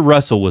to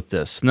wrestle with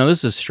this. Now,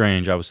 this is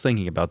strange. I was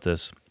thinking about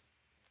this,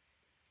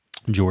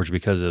 George,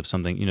 because of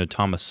something,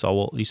 Thomas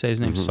Sowell. You say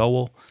his name,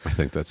 Sowell? I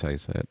think that's how you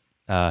say it.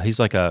 He's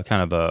like a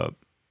kind of a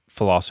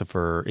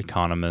philosopher,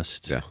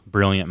 economist,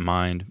 brilliant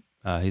mind.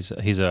 He's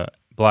a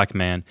black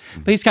man,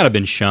 but he's kind of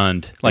been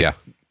shunned.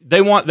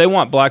 They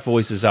want black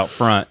voices out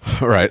front,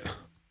 right?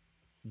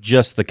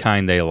 Just the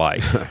kind they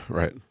like,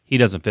 right? He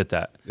doesn't fit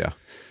that. Yeah.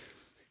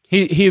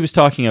 He was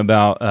talking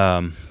about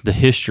the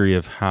history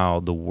of how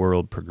the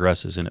world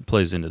progresses, and it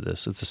plays into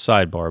this. It's a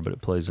sidebar, but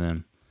it plays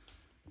in.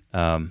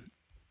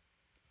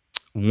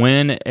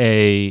 When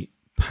a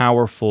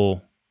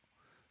powerful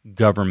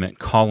government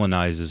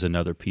colonizes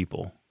another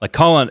people, like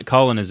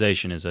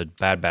colonization is a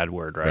bad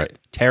word, right?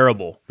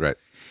 Terrible. Right.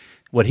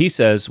 What he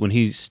says when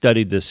he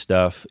studied this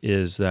stuff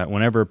is that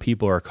whenever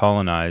people are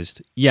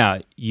colonized,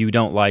 you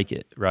don't like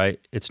it, right?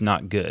 It's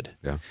not good.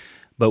 Yeah.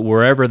 But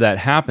wherever that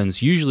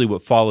happens, usually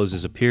what follows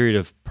is a period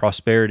of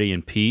prosperity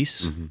and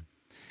peace,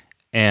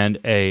 and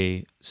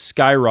a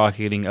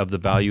skyrocketing of the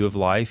value of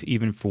life,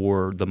 even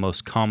for the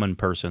most common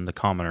person, the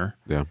commoner,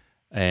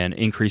 and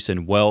increase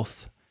in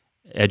wealth,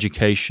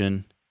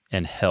 education,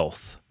 and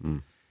health.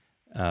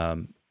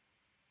 And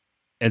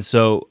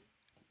so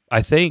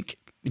I think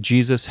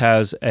Jesus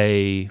has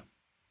a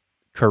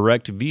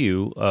correct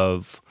view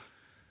of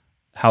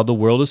how the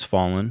world has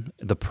fallen,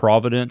 the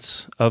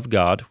providence of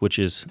God, which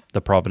is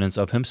the providence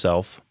of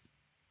himself,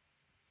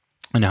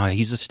 and how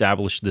he's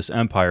established this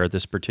empire at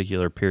this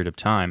particular period of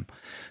time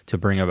to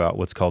bring about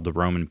what's called the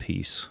Roman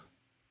peace,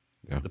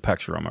 the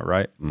Pax Roma,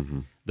 right? Mm-hmm.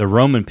 The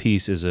Roman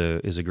peace is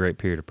a great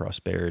period of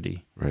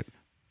prosperity, right?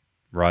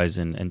 Rise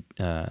in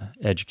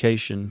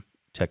education,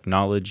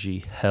 technology,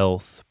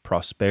 health,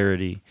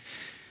 prosperity,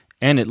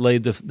 and it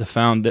laid this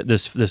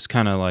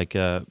kind of like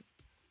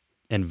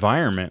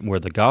environment where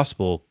the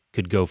gospel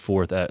could go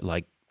forth at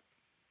like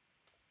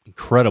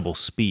incredible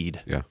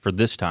speed for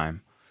this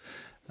time.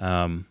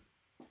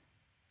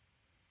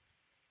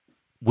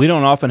 We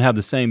don't often have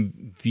the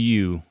same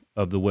view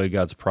of the way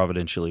God's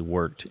providentially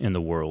worked in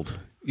the world.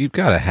 You've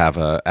got to have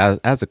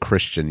as a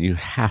Christian, you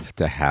have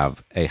to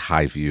have a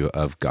high view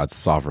of God's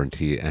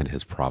sovereignty and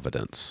his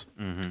providence.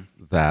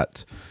 Mm-hmm.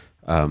 That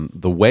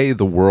the way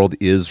the world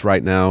is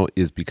right now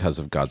is because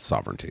of God's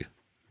sovereignty.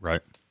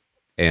 Right.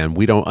 And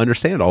we don't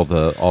understand all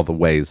the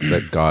ways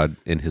that God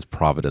in his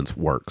providence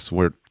works.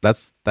 We're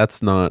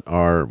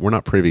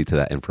not privy to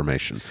that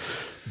information.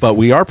 But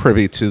we are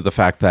privy to the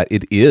fact that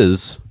it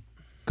is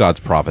God's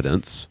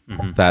providence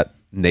that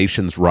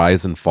nations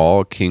rise and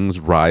fall, kings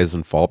rise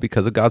and fall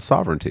because of God's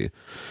sovereignty.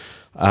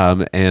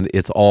 And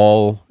it's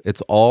all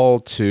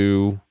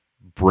to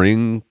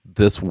bring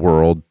this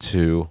world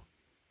to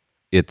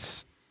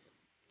its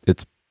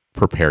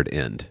prepared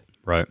end.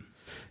 Right.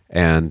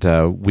 And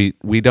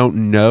we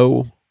don't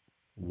know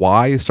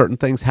why certain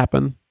things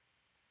happen,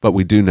 but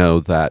we do know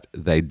that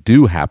they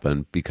do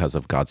happen because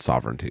of God's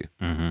sovereignty.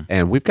 Mm-hmm.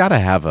 And we've got to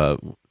have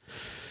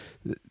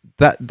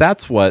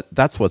that's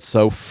what's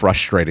so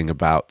frustrating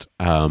about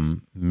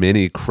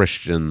many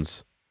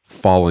Christians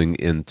falling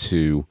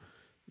into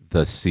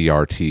the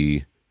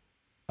CRT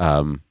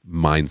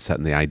mindset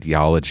and the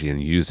ideology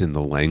and using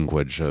the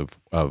language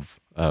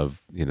of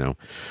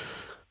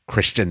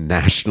Christian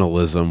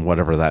nationalism,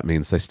 whatever that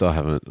means. I still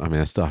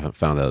haven't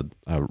found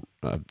a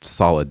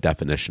solid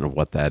definition of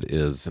what that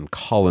is, and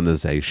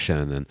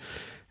colonization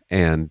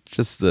and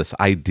just this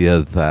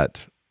idea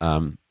that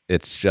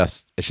it's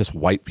just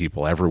white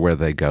people everywhere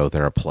they go,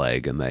 they're a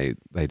plague and they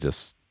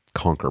just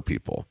conquer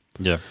people.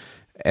 Yeah.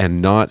 And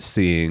not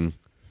seeing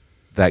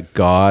that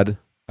God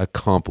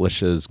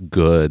accomplishes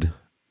good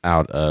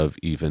out of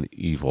even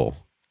evil.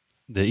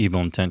 The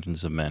evil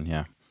intentions of men,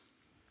 yeah.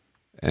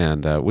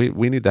 And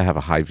we need to have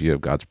a high view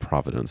of God's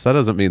providence. That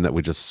doesn't mean that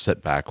we just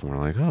sit back and we're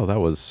like, oh, that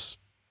was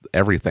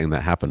everything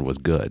that happened was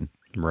good.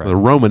 Right. The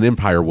Roman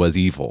Empire was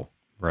evil.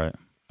 Right.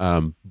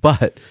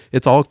 But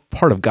it's all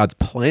part of God's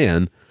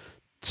plan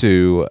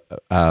to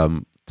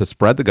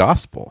spread the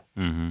gospel.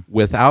 Mm-hmm.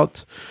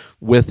 Without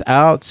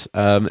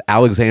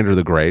Alexander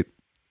the Great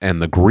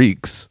and the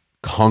Greeks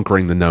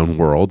conquering the known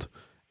world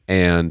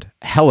and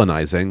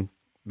Hellenizing,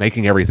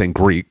 making everything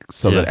Greek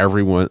so that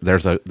everyone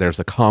there's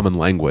a common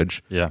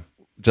language. Yeah.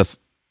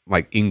 Just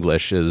like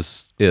English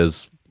is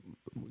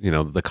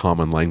the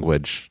common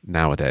language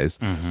nowadays.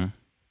 Mm-hmm.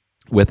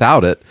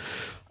 Without it,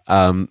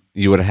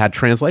 you would have had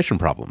translation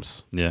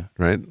problems. Yeah.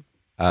 Right.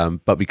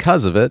 But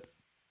because of it,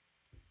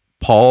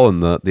 Paul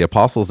and the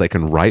apostles, they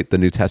can write the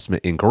New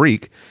Testament in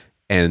Greek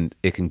and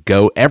it can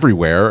go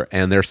everywhere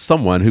and there's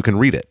someone who can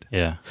read it.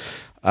 Yeah.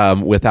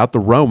 Without the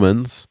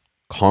Romans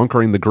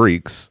conquering the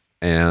Greeks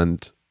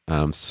and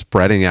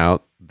spreading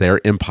out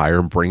their empire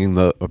and bringing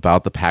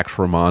about the Pax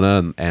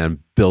Romana and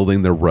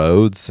building the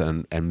roads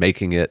and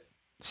making it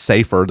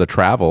safer to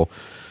travel,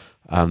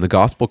 the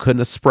gospel couldn't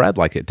have spread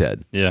like it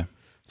did. Yeah.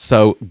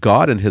 So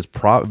God and his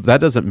that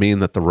doesn't mean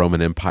that the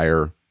Roman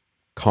Empire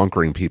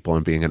conquering people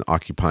and being an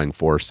occupying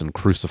force and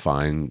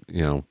crucifying,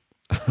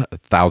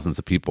 thousands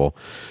of people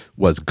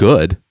was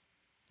good.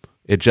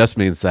 It just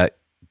means that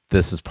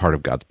this is part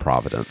of God's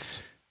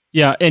providence.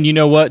 Yeah, and you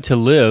know what? To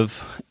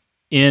live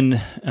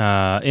in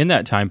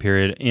that time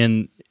period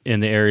in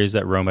the areas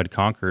that Rome had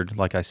conquered,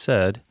 like I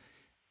said,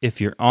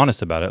 if you're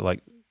honest about it,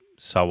 like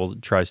Saul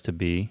tries to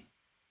be,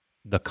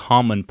 the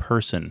common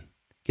person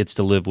gets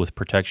to live with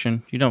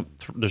protection. You don't.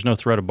 There's no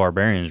threat of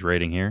barbarians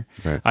raiding here.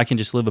 Right. I can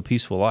just live a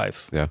peaceful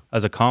life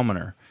as a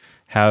commoner,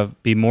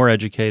 be more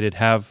educated,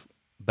 have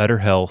better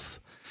health.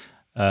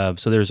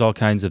 So there's all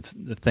kinds of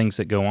things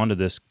that go on to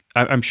this.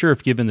 I'm sure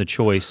if given the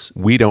choice,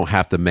 we don't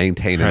have to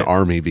maintain an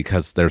army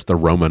because there's the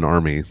Roman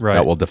army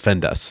that will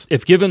defend us.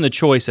 If given the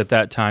choice at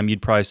that time,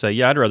 you'd probably say,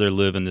 yeah, I'd rather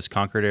live in this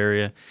conquered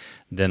area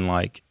than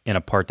like in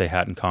a part they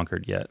hadn't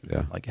conquered yet.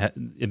 Yeah. Like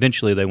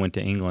eventually they went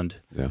to England.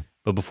 Yeah.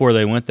 But before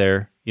they went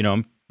there,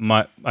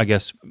 I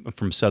guess I'm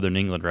from southern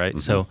England, right?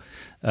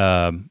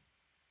 Mm-hmm.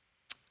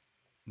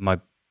 So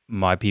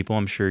my people,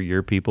 I'm sure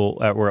your people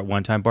were at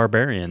one time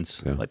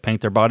barbarians, like paint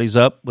their bodies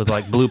up with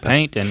like blue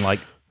paint and like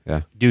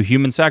do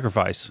human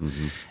sacrifice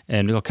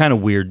and all kind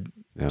of weird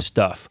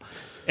stuff.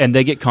 And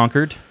they get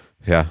conquered.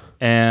 Yeah.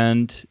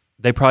 And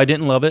they probably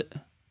didn't love it.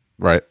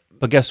 Right.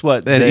 But guess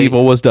what? And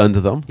evil was done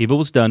to them. Evil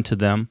was done to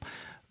them,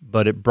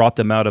 but it brought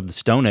them out of the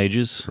Stone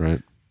Ages.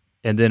 Right.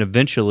 And then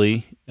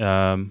eventually,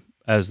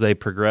 as they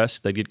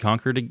progressed, they'd get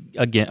conquered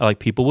again. Like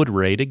people would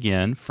raid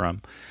again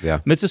from. Yeah.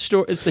 It's a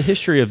story. It's the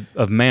history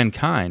of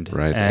mankind.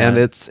 Right. And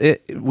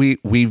we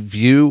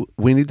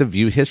need to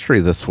view history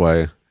this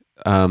way.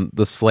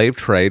 The slave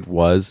trade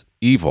was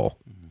evil.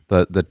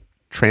 The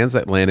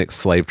transatlantic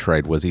slave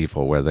trade was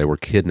evil, where they were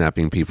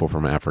kidnapping people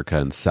from Africa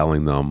and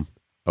selling them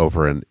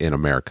over in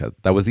America.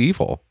 That was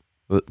evil.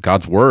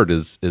 God's word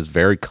is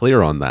very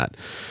clear on that.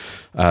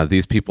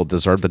 These people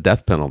deserve the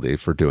death penalty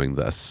for doing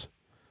this.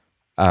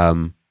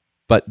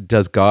 But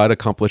does God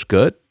accomplish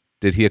good?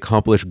 Did he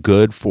accomplish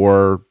good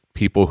for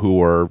people who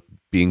were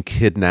being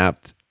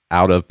kidnapped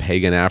out of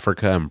pagan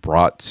Africa and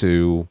brought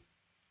to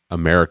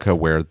America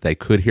where they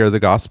could hear the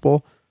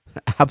gospel?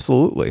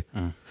 Absolutely.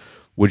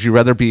 Would you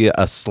rather be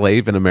a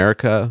slave in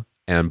America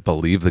and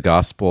believe the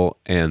gospel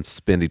and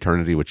spend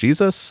eternity with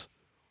Jesus,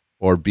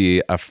 or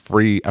be a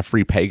free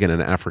pagan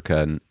in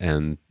Africa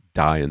and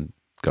die and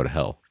go to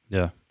hell?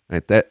 Yeah.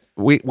 Right. That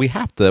we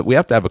have to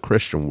have a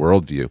Christian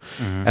worldview,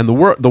 and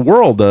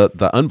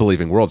the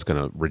unbelieving world is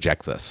going to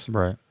reject this.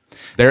 Right.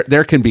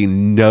 There can be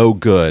no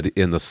good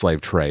in the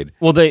slave trade.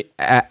 Well, they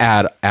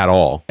at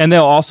all, and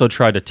they'll also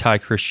try to tie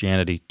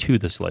Christianity to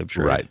the slave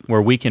trade, right?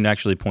 Where we can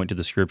actually point to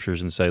the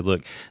scriptures and say,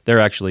 look, they're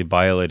actually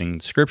violating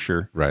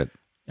Scripture, right?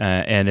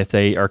 And if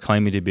they are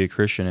claiming to be a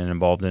Christian and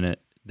involved in it,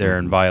 they're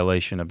in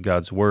violation of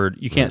God's word.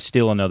 You can't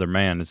steal another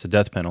man; it's a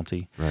death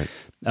penalty, right?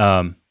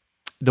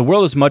 The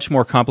world is a much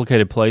more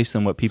complicated place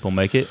than what people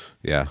make it.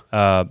 Yeah.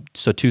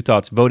 So two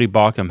thoughts. Voddie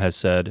Baucham has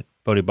said,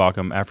 Voddie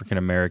Baucham,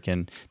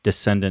 African-American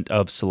descendant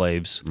of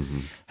slaves,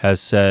 has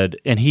said,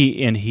 and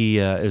he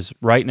is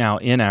right now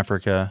in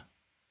Africa,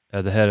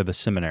 the head of a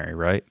seminary,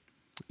 right?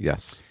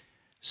 Yes.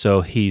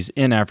 So he's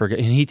in Africa,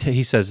 and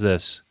he says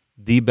this: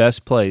 the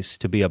best place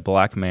to be a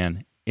black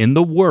man in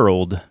the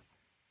world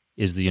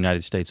is the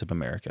United States of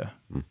America,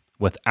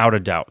 without a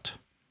doubt.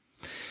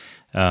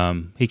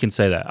 He can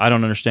say that.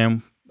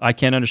 I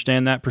can't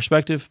understand that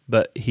perspective,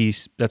 but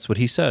that's what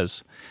he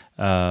says.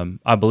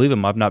 I believe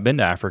him. I've not been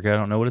to Africa. I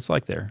don't know what it's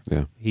like there.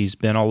 Yeah. He's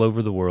been all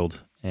over the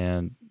world,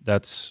 and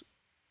that's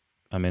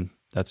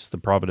the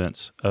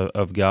providence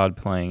of God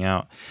playing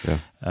out.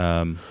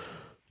 Yeah.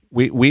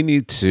 We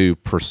need to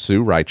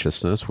pursue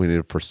righteousness. We need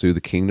to pursue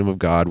the kingdom of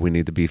God. We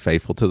need to be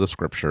faithful to the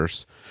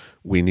scriptures.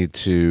 We need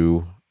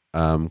to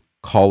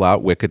call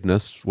out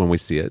wickedness when we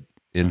see it,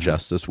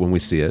 injustice when we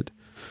see it,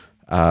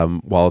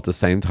 while at the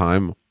same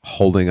time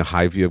holding a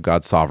high view of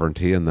God's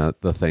sovereignty and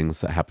that the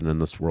things that happen in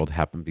this world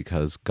happen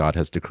because God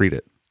has decreed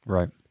it.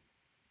 Right.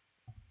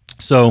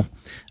 So,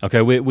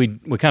 okay, we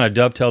kind of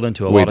dovetailed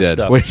into a lot of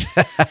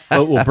stuff.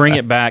 But we'll bring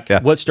it back.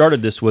 Yeah. What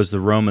started this was the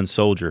Roman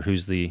soldier,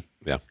 who's the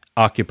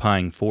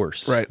occupying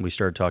force. Right. We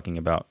started talking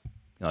about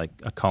like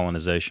a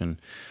colonization,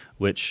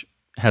 which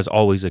has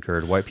always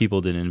occurred. White people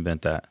didn't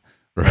invent that.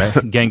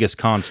 Right. Genghis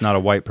Khan's not a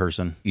white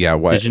person. Yeah.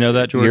 Did you know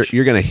that, George?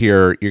 You're gonna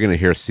hear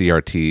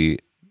CRT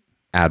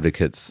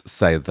advocates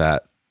say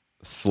that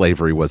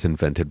slavery was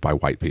invented by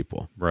white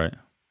people. Right.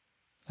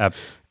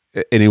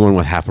 Anyone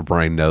with half a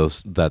brain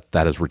knows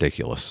that is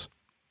ridiculous.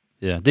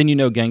 Yeah. Didn't you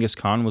know Genghis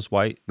Khan was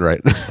white?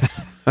 Right.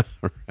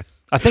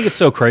 I think it's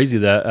so crazy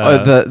that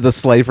the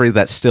slavery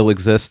that still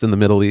exists in the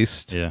Middle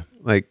East. Yeah.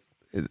 Like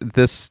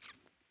this,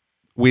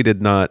 we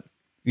did not.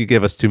 You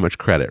give us too much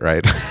credit,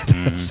 right?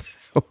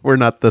 Mm-hmm. We're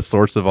not the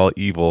source of all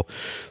evil.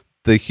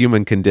 The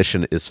human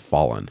condition is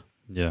fallen.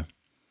 Yeah.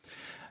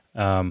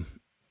 And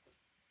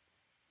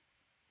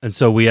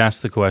so we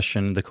asked the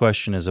question. The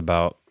question is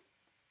about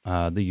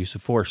the use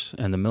of force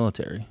and the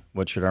military.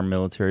 What should our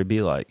military be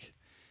like?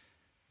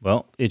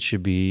 Well, it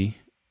should be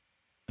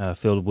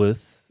filled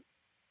with,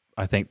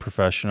 I think,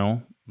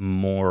 professional,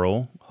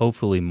 moral,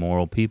 hopefully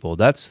moral people.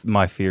 That's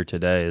my fear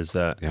today, is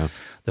that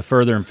the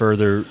further and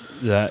further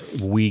that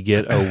we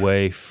get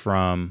away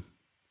from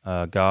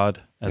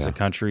God as a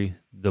country,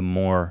 the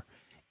more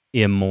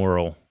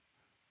immoral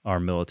our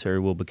military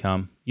will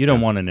become. You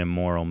don't want an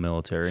immoral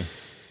military.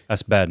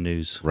 That's bad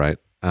news. Right.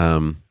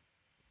 Going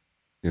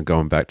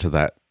back to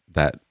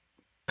that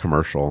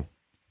commercial,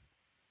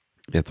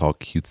 it's all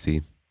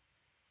cutesy.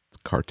 It's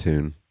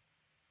cartoon.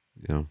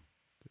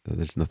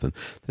 There's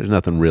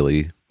nothing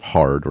really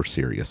hard or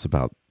serious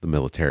about the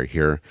military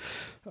here.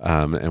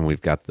 And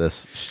we've got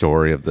this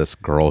story of this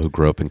girl who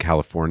grew up in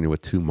California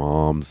with two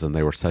moms, and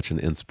they were such an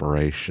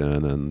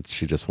inspiration, and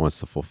she just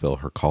wants to fulfill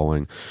her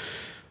calling.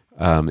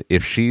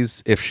 If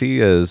she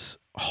is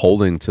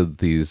holding to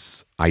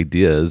these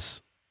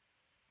ideas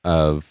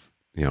of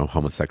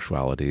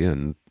homosexuality,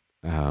 and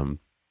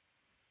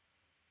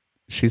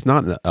she's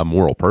not a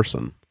moral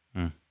person,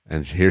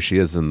 and here she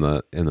is in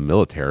the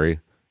military.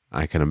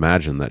 I can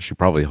imagine that she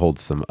probably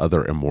holds some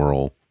other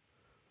immoral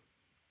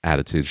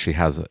attitudes. She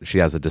has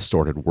a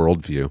distorted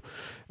worldview,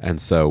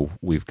 and so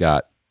we've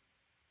got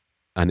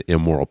an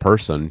immoral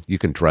person. You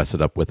can dress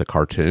it up with a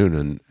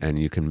cartoon, and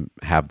you can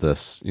have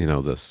this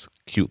this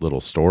cute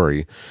little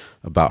story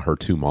about her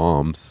two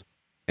moms,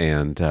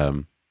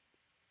 and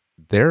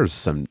there's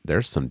some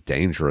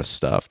dangerous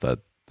stuff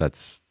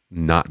that's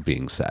not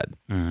being said.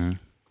 Mm-hmm.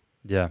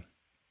 Yeah.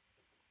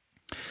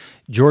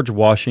 George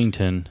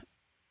Washington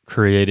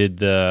created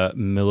the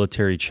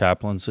military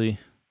chaplaincy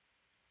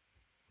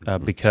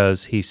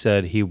because he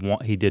said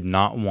he did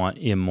not want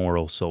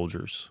immoral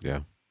soldiers.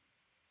 Yeah.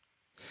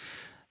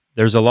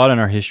 There's a lot in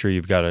our history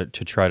you've got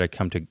to try to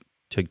come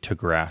to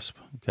grasp.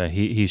 Okay,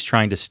 he's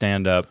trying to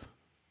stand up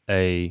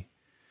a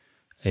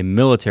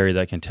military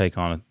that can take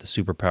on the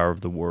superpower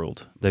of the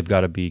world. They've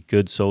got to be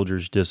good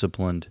soldiers,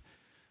 disciplined,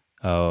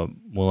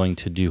 willing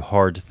to do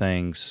hard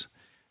things.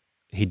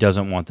 He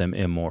doesn't want them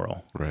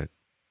immoral. Right.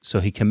 So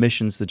he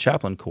commissions the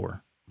chaplain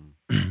corps,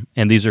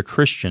 and these are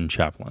Christian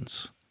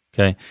chaplains.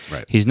 Okay,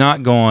 right. He's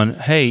not going,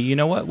 hey, you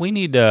know what? We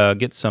need to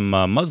get some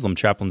Muslim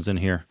chaplains in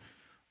here.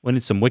 We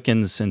need some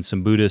Wiccans and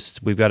some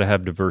Buddhists. We've got to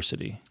have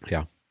diversity.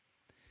 Yeah.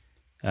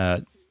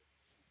 That's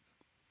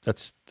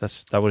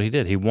not what he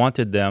did. He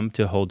wanted them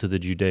to hold to the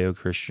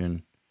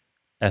Judeo-Christian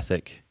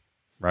ethic,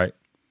 right?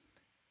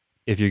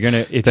 If you're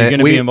gonna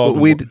be involved,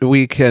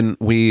 we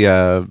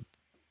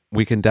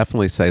can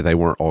definitely say they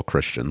weren't all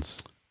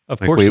Christians. Of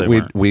course, they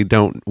weren't. We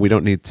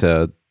don't need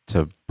to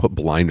put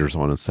blinders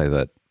on and say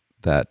that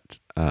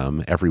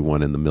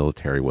everyone in the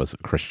military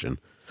wasn't Christian,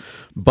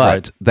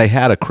 but they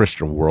had a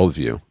Christian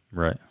worldview.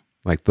 Right.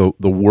 Like the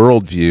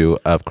worldview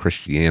of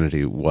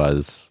Christianity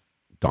was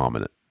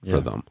dominant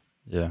for them.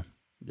 Yeah.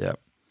 Yeah.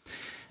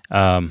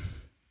 I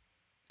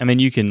mean,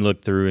 you can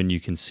look through and you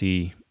can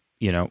see,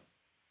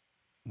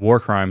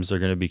 war crimes are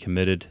going to be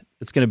committed.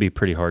 It's going to be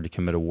pretty hard to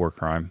commit a war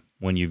crime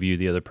when you view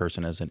the other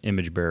person as an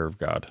image bearer of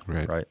God.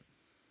 Right.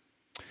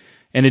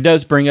 And it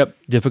does bring up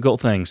difficult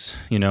things.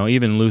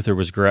 Even Luther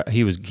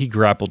he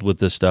grappled with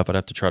this stuff. I'd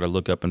have to try to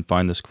look up and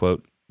find this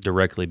quote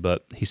directly,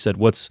 but he said,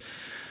 "What's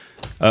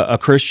a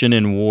Christian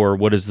in war?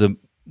 What is the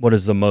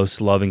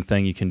most loving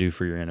thing you can do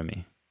for your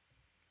enemy?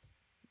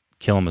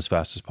 Kill him as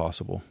fast as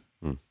possible."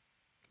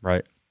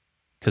 Right?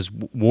 Because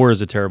war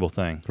is a terrible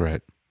thing.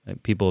 Right.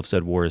 People have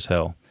said war is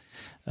hell,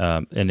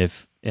 and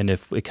if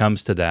it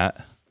comes to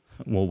that,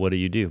 well, what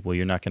do? Well,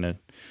 you're not going to,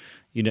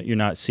 you're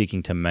not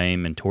seeking to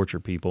maim and torture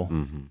people.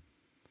 Mm-hmm.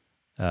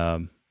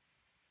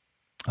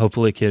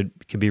 Hopefully it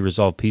could be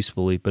resolved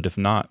peacefully, but if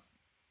not,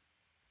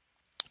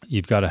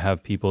 you've got to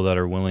have people that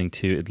are willing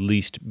to at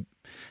least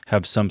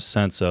have some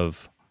sense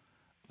of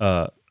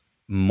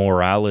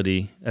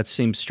morality. That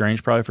seems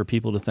strange probably for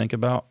people to think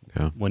about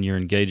when you're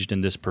engaged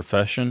in this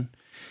profession.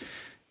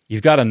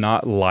 you've got to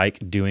not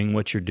like doing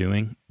what you're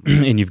doing,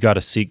 and you've got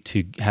to seek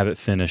to have it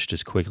finished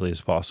as quickly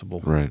as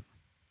possible. Right.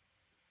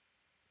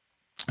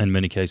 In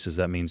many cases,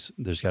 that means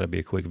there's got to be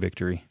a quick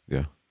victory.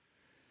 Yeah.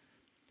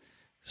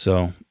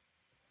 So,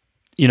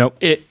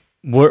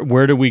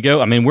 where do we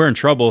go? I mean, we're in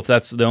trouble if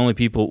that's the only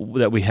people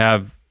that we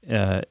have.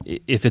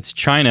 If it's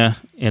China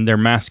and their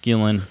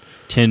masculine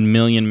 10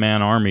 million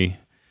man army,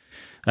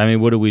 I mean,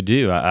 what do we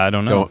do? I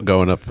don't know.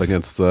 Going up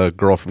against the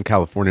girl from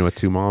California with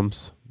 2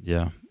 moms.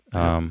 Yeah.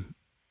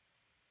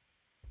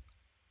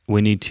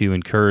 We need to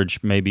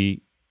encourage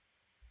maybe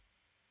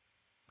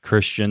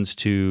Christians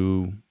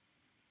to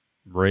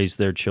raise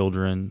their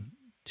children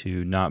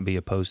to not be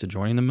opposed to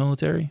joining the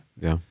military.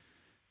 Yeah.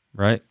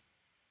 Right.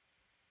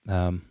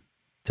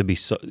 To be,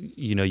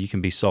 you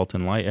can be salt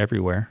and light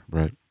everywhere.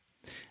 Right.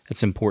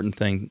 It's an important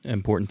thing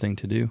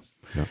to do.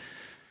 Yeah.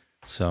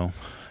 So,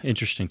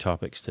 interesting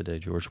topics today,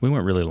 George. We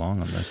went really long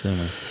on this,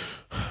 didn't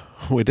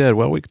we? We did.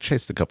 Well, we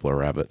chased a couple of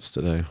rabbits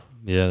today.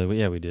 Yeah,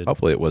 we did.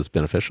 Hopefully it was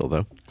beneficial,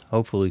 though.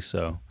 Hopefully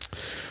so.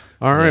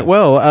 All right.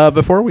 Well,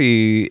 before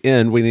we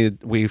end,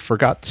 we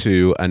forgot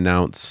to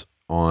announce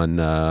on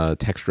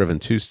Text Driven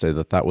Tuesday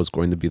that was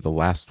going to be the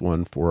last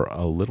one for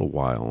a little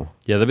while.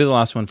 Yeah, that'll be the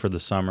last one for the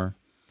summer.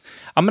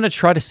 I'm going to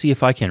try to see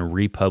if I can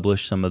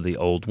republish some of the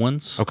old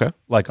ones. Okay.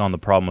 Like on the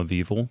problem of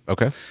evil.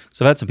 Okay.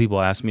 So I've had some people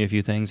ask me a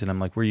few things, and I'm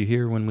like, were you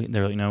here when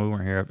they're like, no, we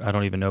weren't here. I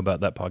don't even know about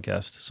that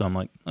podcast. So I'm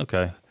like,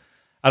 okay.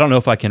 I don't know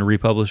if I can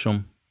republish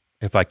them.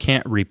 If I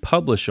can't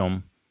republish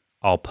them,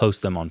 I'll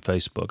post them on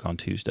Facebook on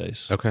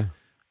Tuesdays. Okay.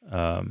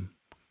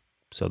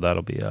 So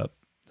that'll be up.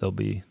 They'll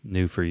be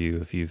new for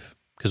you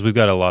because we've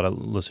got a lot of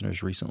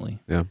listeners recently.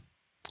 Yeah.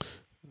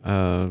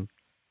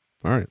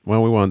 All right.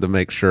 Well, we wanted to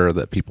make sure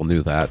that people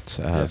knew that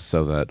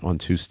so that on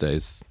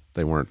Tuesdays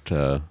they weren't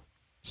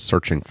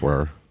searching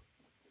for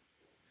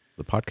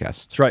the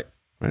podcast. That's right.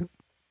 Right.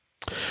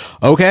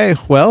 Okay.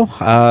 Well,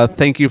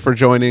 thank you for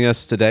joining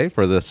us today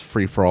for this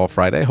Free for All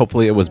Friday.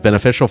 Hopefully it was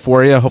beneficial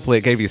for you. Hopefully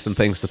it gave you some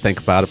things to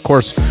think about. Of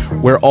course,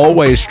 we're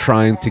always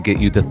trying to get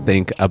you to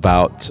think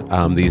about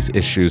these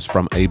issues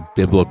from a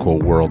biblical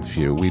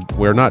worldview.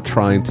 We're not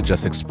trying to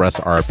just express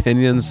our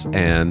opinions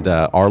and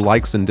our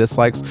likes and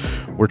dislikes.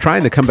 We're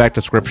trying to come back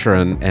to Scripture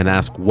and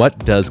ask, what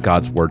does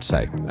God's Word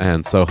say?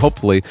 And so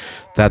hopefully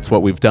that's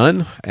what we've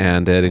done,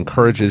 and it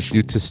encourages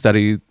you to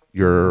study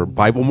your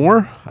Bible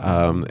more.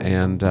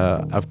 And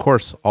of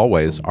course,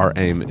 always our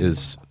aim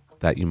is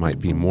that you might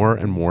be more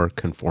and more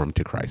conformed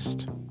to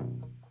Christ.